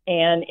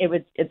 and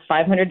it's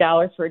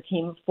 $500 for a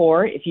team of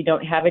 4. If you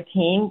don't have a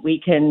team, we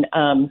can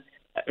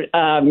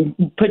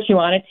put you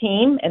on a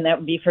team, and that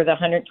would be for the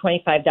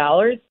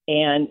 $125.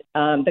 And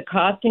the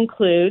cost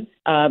includes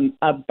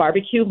a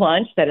barbecue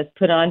lunch that is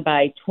put on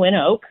by Twin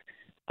Oak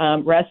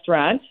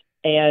restaurant,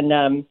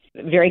 and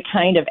very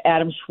kind of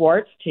Adam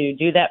Schwartz to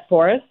do that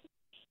for us.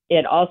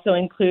 It also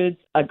includes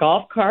a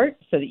golf cart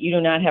so that you do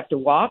not have to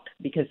walk,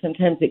 because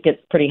sometimes it gets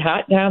pretty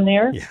hot down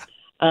there. Yeah.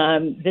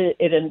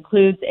 It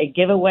includes a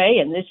giveaway,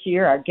 and this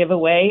year our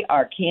giveaway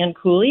are canned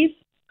coulis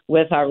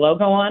with our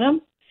logo on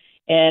them,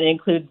 and it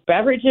includes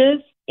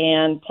beverages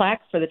and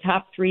plaques for the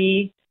top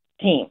 3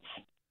 teams.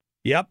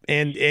 Yep,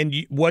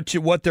 and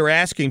what they're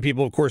asking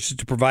people, of course, is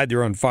to provide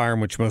their own firearm,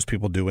 which most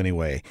people do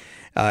anyway.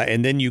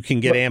 And then you can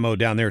get ammo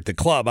down there at the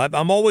club.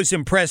 I'm always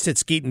impressed at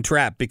Skeet and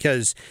Trap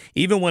because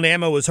even when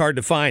ammo was hard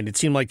to find, it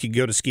seemed like you could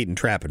go to Skeet and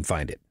Trap and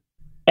find it.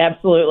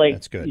 Absolutely.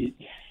 That's good.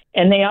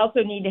 And they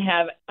also need to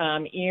have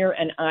ear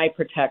and eye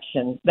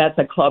protection. That's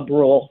a club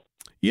rule.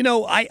 You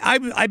know,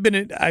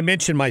 I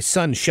mentioned my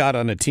son shot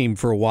on a team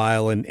for a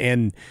while,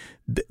 and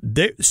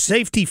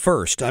safety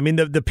first. I mean,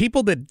 the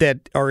people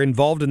that are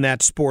involved in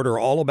that sport are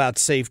all about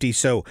safety.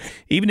 So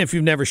even if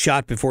you've never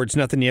shot before, it's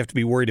nothing you have to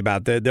be worried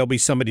about. There'll be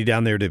somebody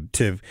down there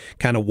to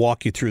kind of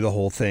walk you through the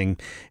whole thing.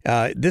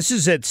 This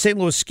is at St.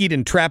 Louis Skeet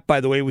and Trap, by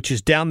the way, which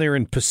is down there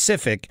in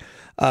Pacific.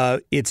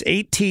 It's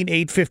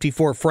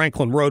 18854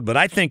 Franklin Road, but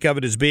I think of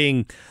it as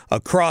being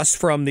across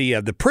from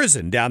the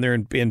prison down there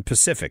in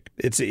Pacific.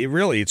 It's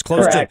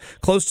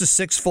close to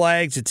Six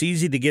Flags. It's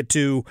easy to get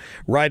to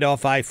right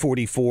off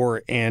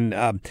I-44. And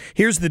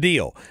here's the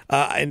deal.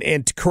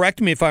 And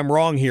correct me if I'm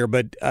wrong here,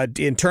 but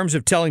in terms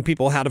of telling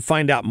people how to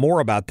find out more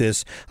about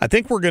this, I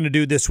think we're going to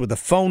do this with a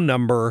phone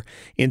number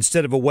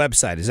instead of a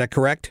website. Is that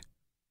correct?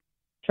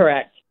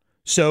 Correct.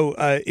 So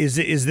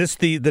is this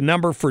the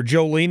number for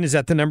Jolene? Is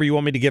that the number you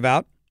want me to give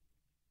out?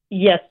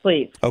 Yes,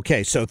 please.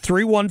 Okay, so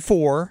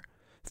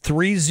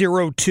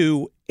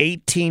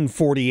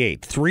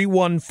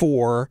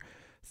 314-302-1848.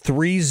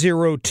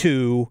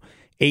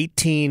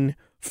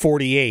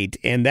 314-302-1848.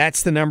 And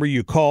that's the number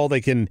you call.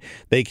 They can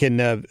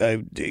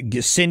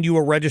send you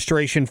a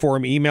registration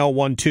form, email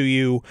one to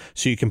you,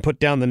 so you can put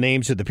down the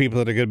names of the people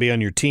that are going to be on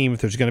your team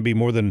if there's going to be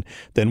more than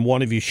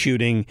one of you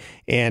shooting.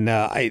 And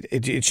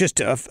it's just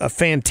a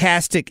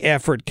fantastic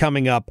effort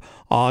coming up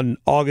on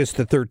August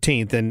the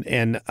 13th.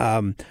 And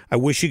I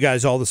wish you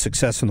guys all the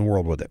success in the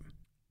world with it.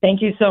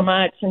 Thank you so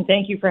much, and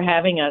thank you for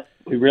having us.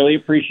 We really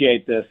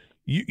appreciate this.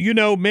 You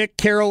know, Mick,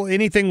 Carol,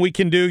 anything we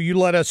can do, you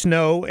let us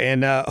know,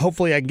 and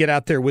hopefully I can get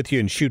out there with you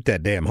and shoot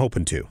that day. I'm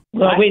hoping to.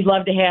 Well, we'd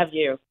love to have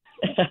you.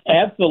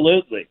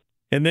 Absolutely.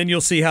 And then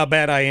you'll see how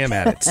bad I am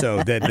at it.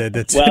 So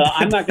that's well,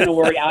 I'm not going to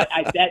worry.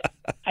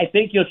 I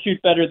think you'll shoot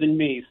better than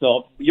me,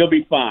 so you'll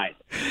be fine.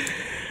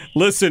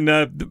 Listen,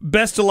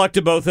 best of luck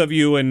to both of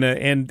you,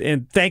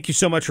 and thank you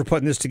so much for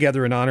putting this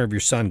together in honor of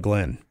your son,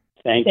 Glenn.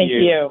 Thank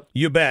you.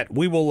 You bet.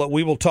 We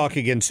will talk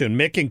again soon.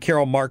 Mick and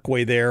Carol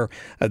Markway there.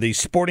 The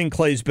Sporting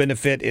Clays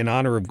benefit in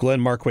honor of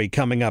Glenn Markway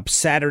coming up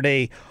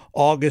Saturday,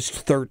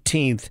 August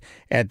 13th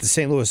at the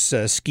St. Louis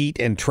Skeet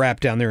and Trap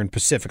down there in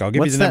Pacific. I'll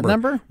give you the number.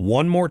 What's that number?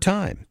 One more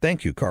time.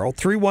 Thank you, Carl.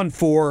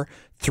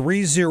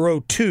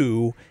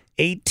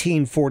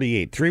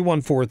 314-302-1848.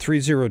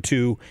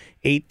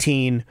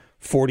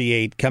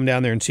 314-302-1848. Come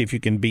down there and see if you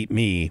can beat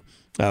me.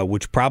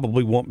 Which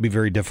probably won't be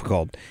very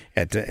difficult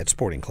at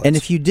Sporting Clays. And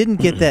if you didn't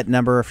get that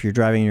number, if you're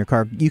driving in your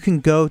car, you can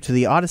go to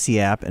the Odyssey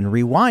app and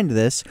rewind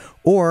this,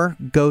 or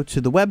go to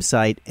the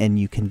website and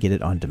you can get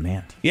it on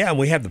demand. Yeah, and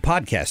we have the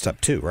podcast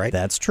up too, right?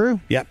 That's true.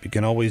 Yep, you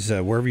can always,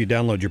 wherever you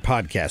download your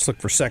podcast,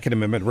 look for Second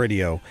Amendment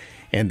Radio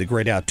and The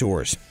Great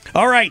Outdoors.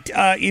 All right,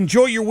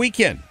 enjoy your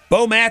weekend.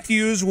 Bo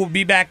Matthews will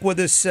be back with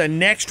us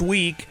next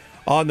week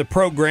on the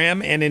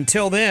program, and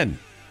until then,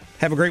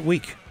 have a great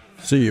week.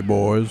 See you,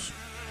 boys.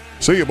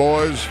 See you,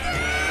 boys.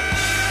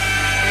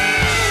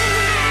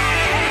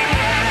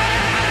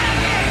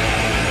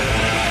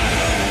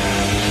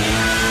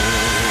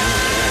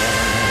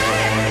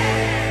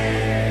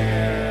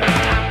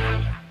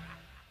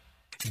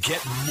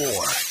 Get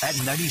more at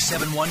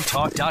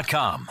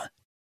 971talk.com.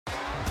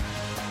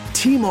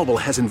 T-Mobile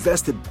has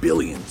invested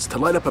billions to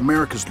light up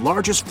America's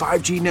largest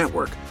 5G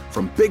network,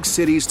 from big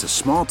cities to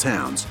small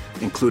towns,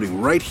 including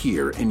right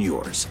here in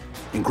yours.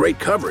 And great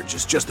coverage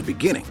is just the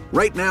beginning.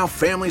 Right now,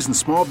 families and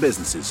small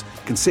businesses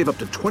can save up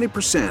to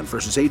 20%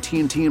 versus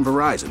AT&T and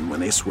Verizon when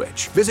they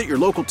switch. Visit your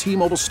local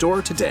T-Mobile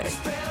store today.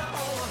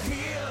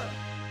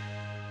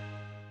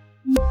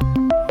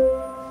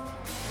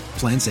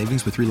 Plan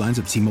savings with 3 lines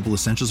of T-Mobile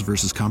Essentials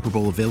versus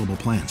comparable available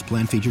plans.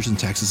 Plan features and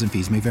taxes and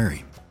fees may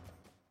vary.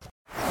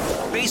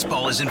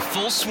 Baseball is in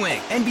full swing.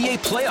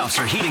 NBA playoffs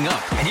are heating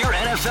up, and your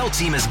NFL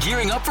team is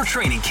gearing up for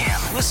training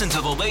camp. Listen to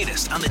the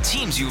latest on the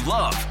teams you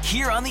love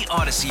here on the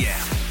Odyssey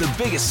app. The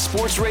biggest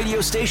sports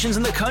radio stations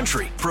in the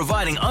country,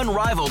 providing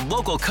unrivaled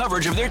local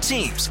coverage of their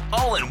teams,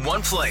 all in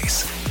one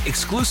place.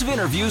 Exclusive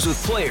interviews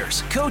with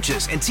players,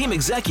 coaches, and team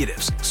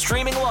executives,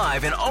 streaming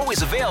live and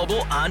always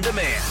available on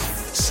demand.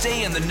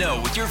 Stay in the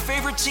know with your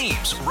favorite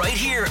teams right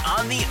here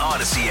on the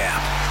Odyssey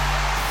app.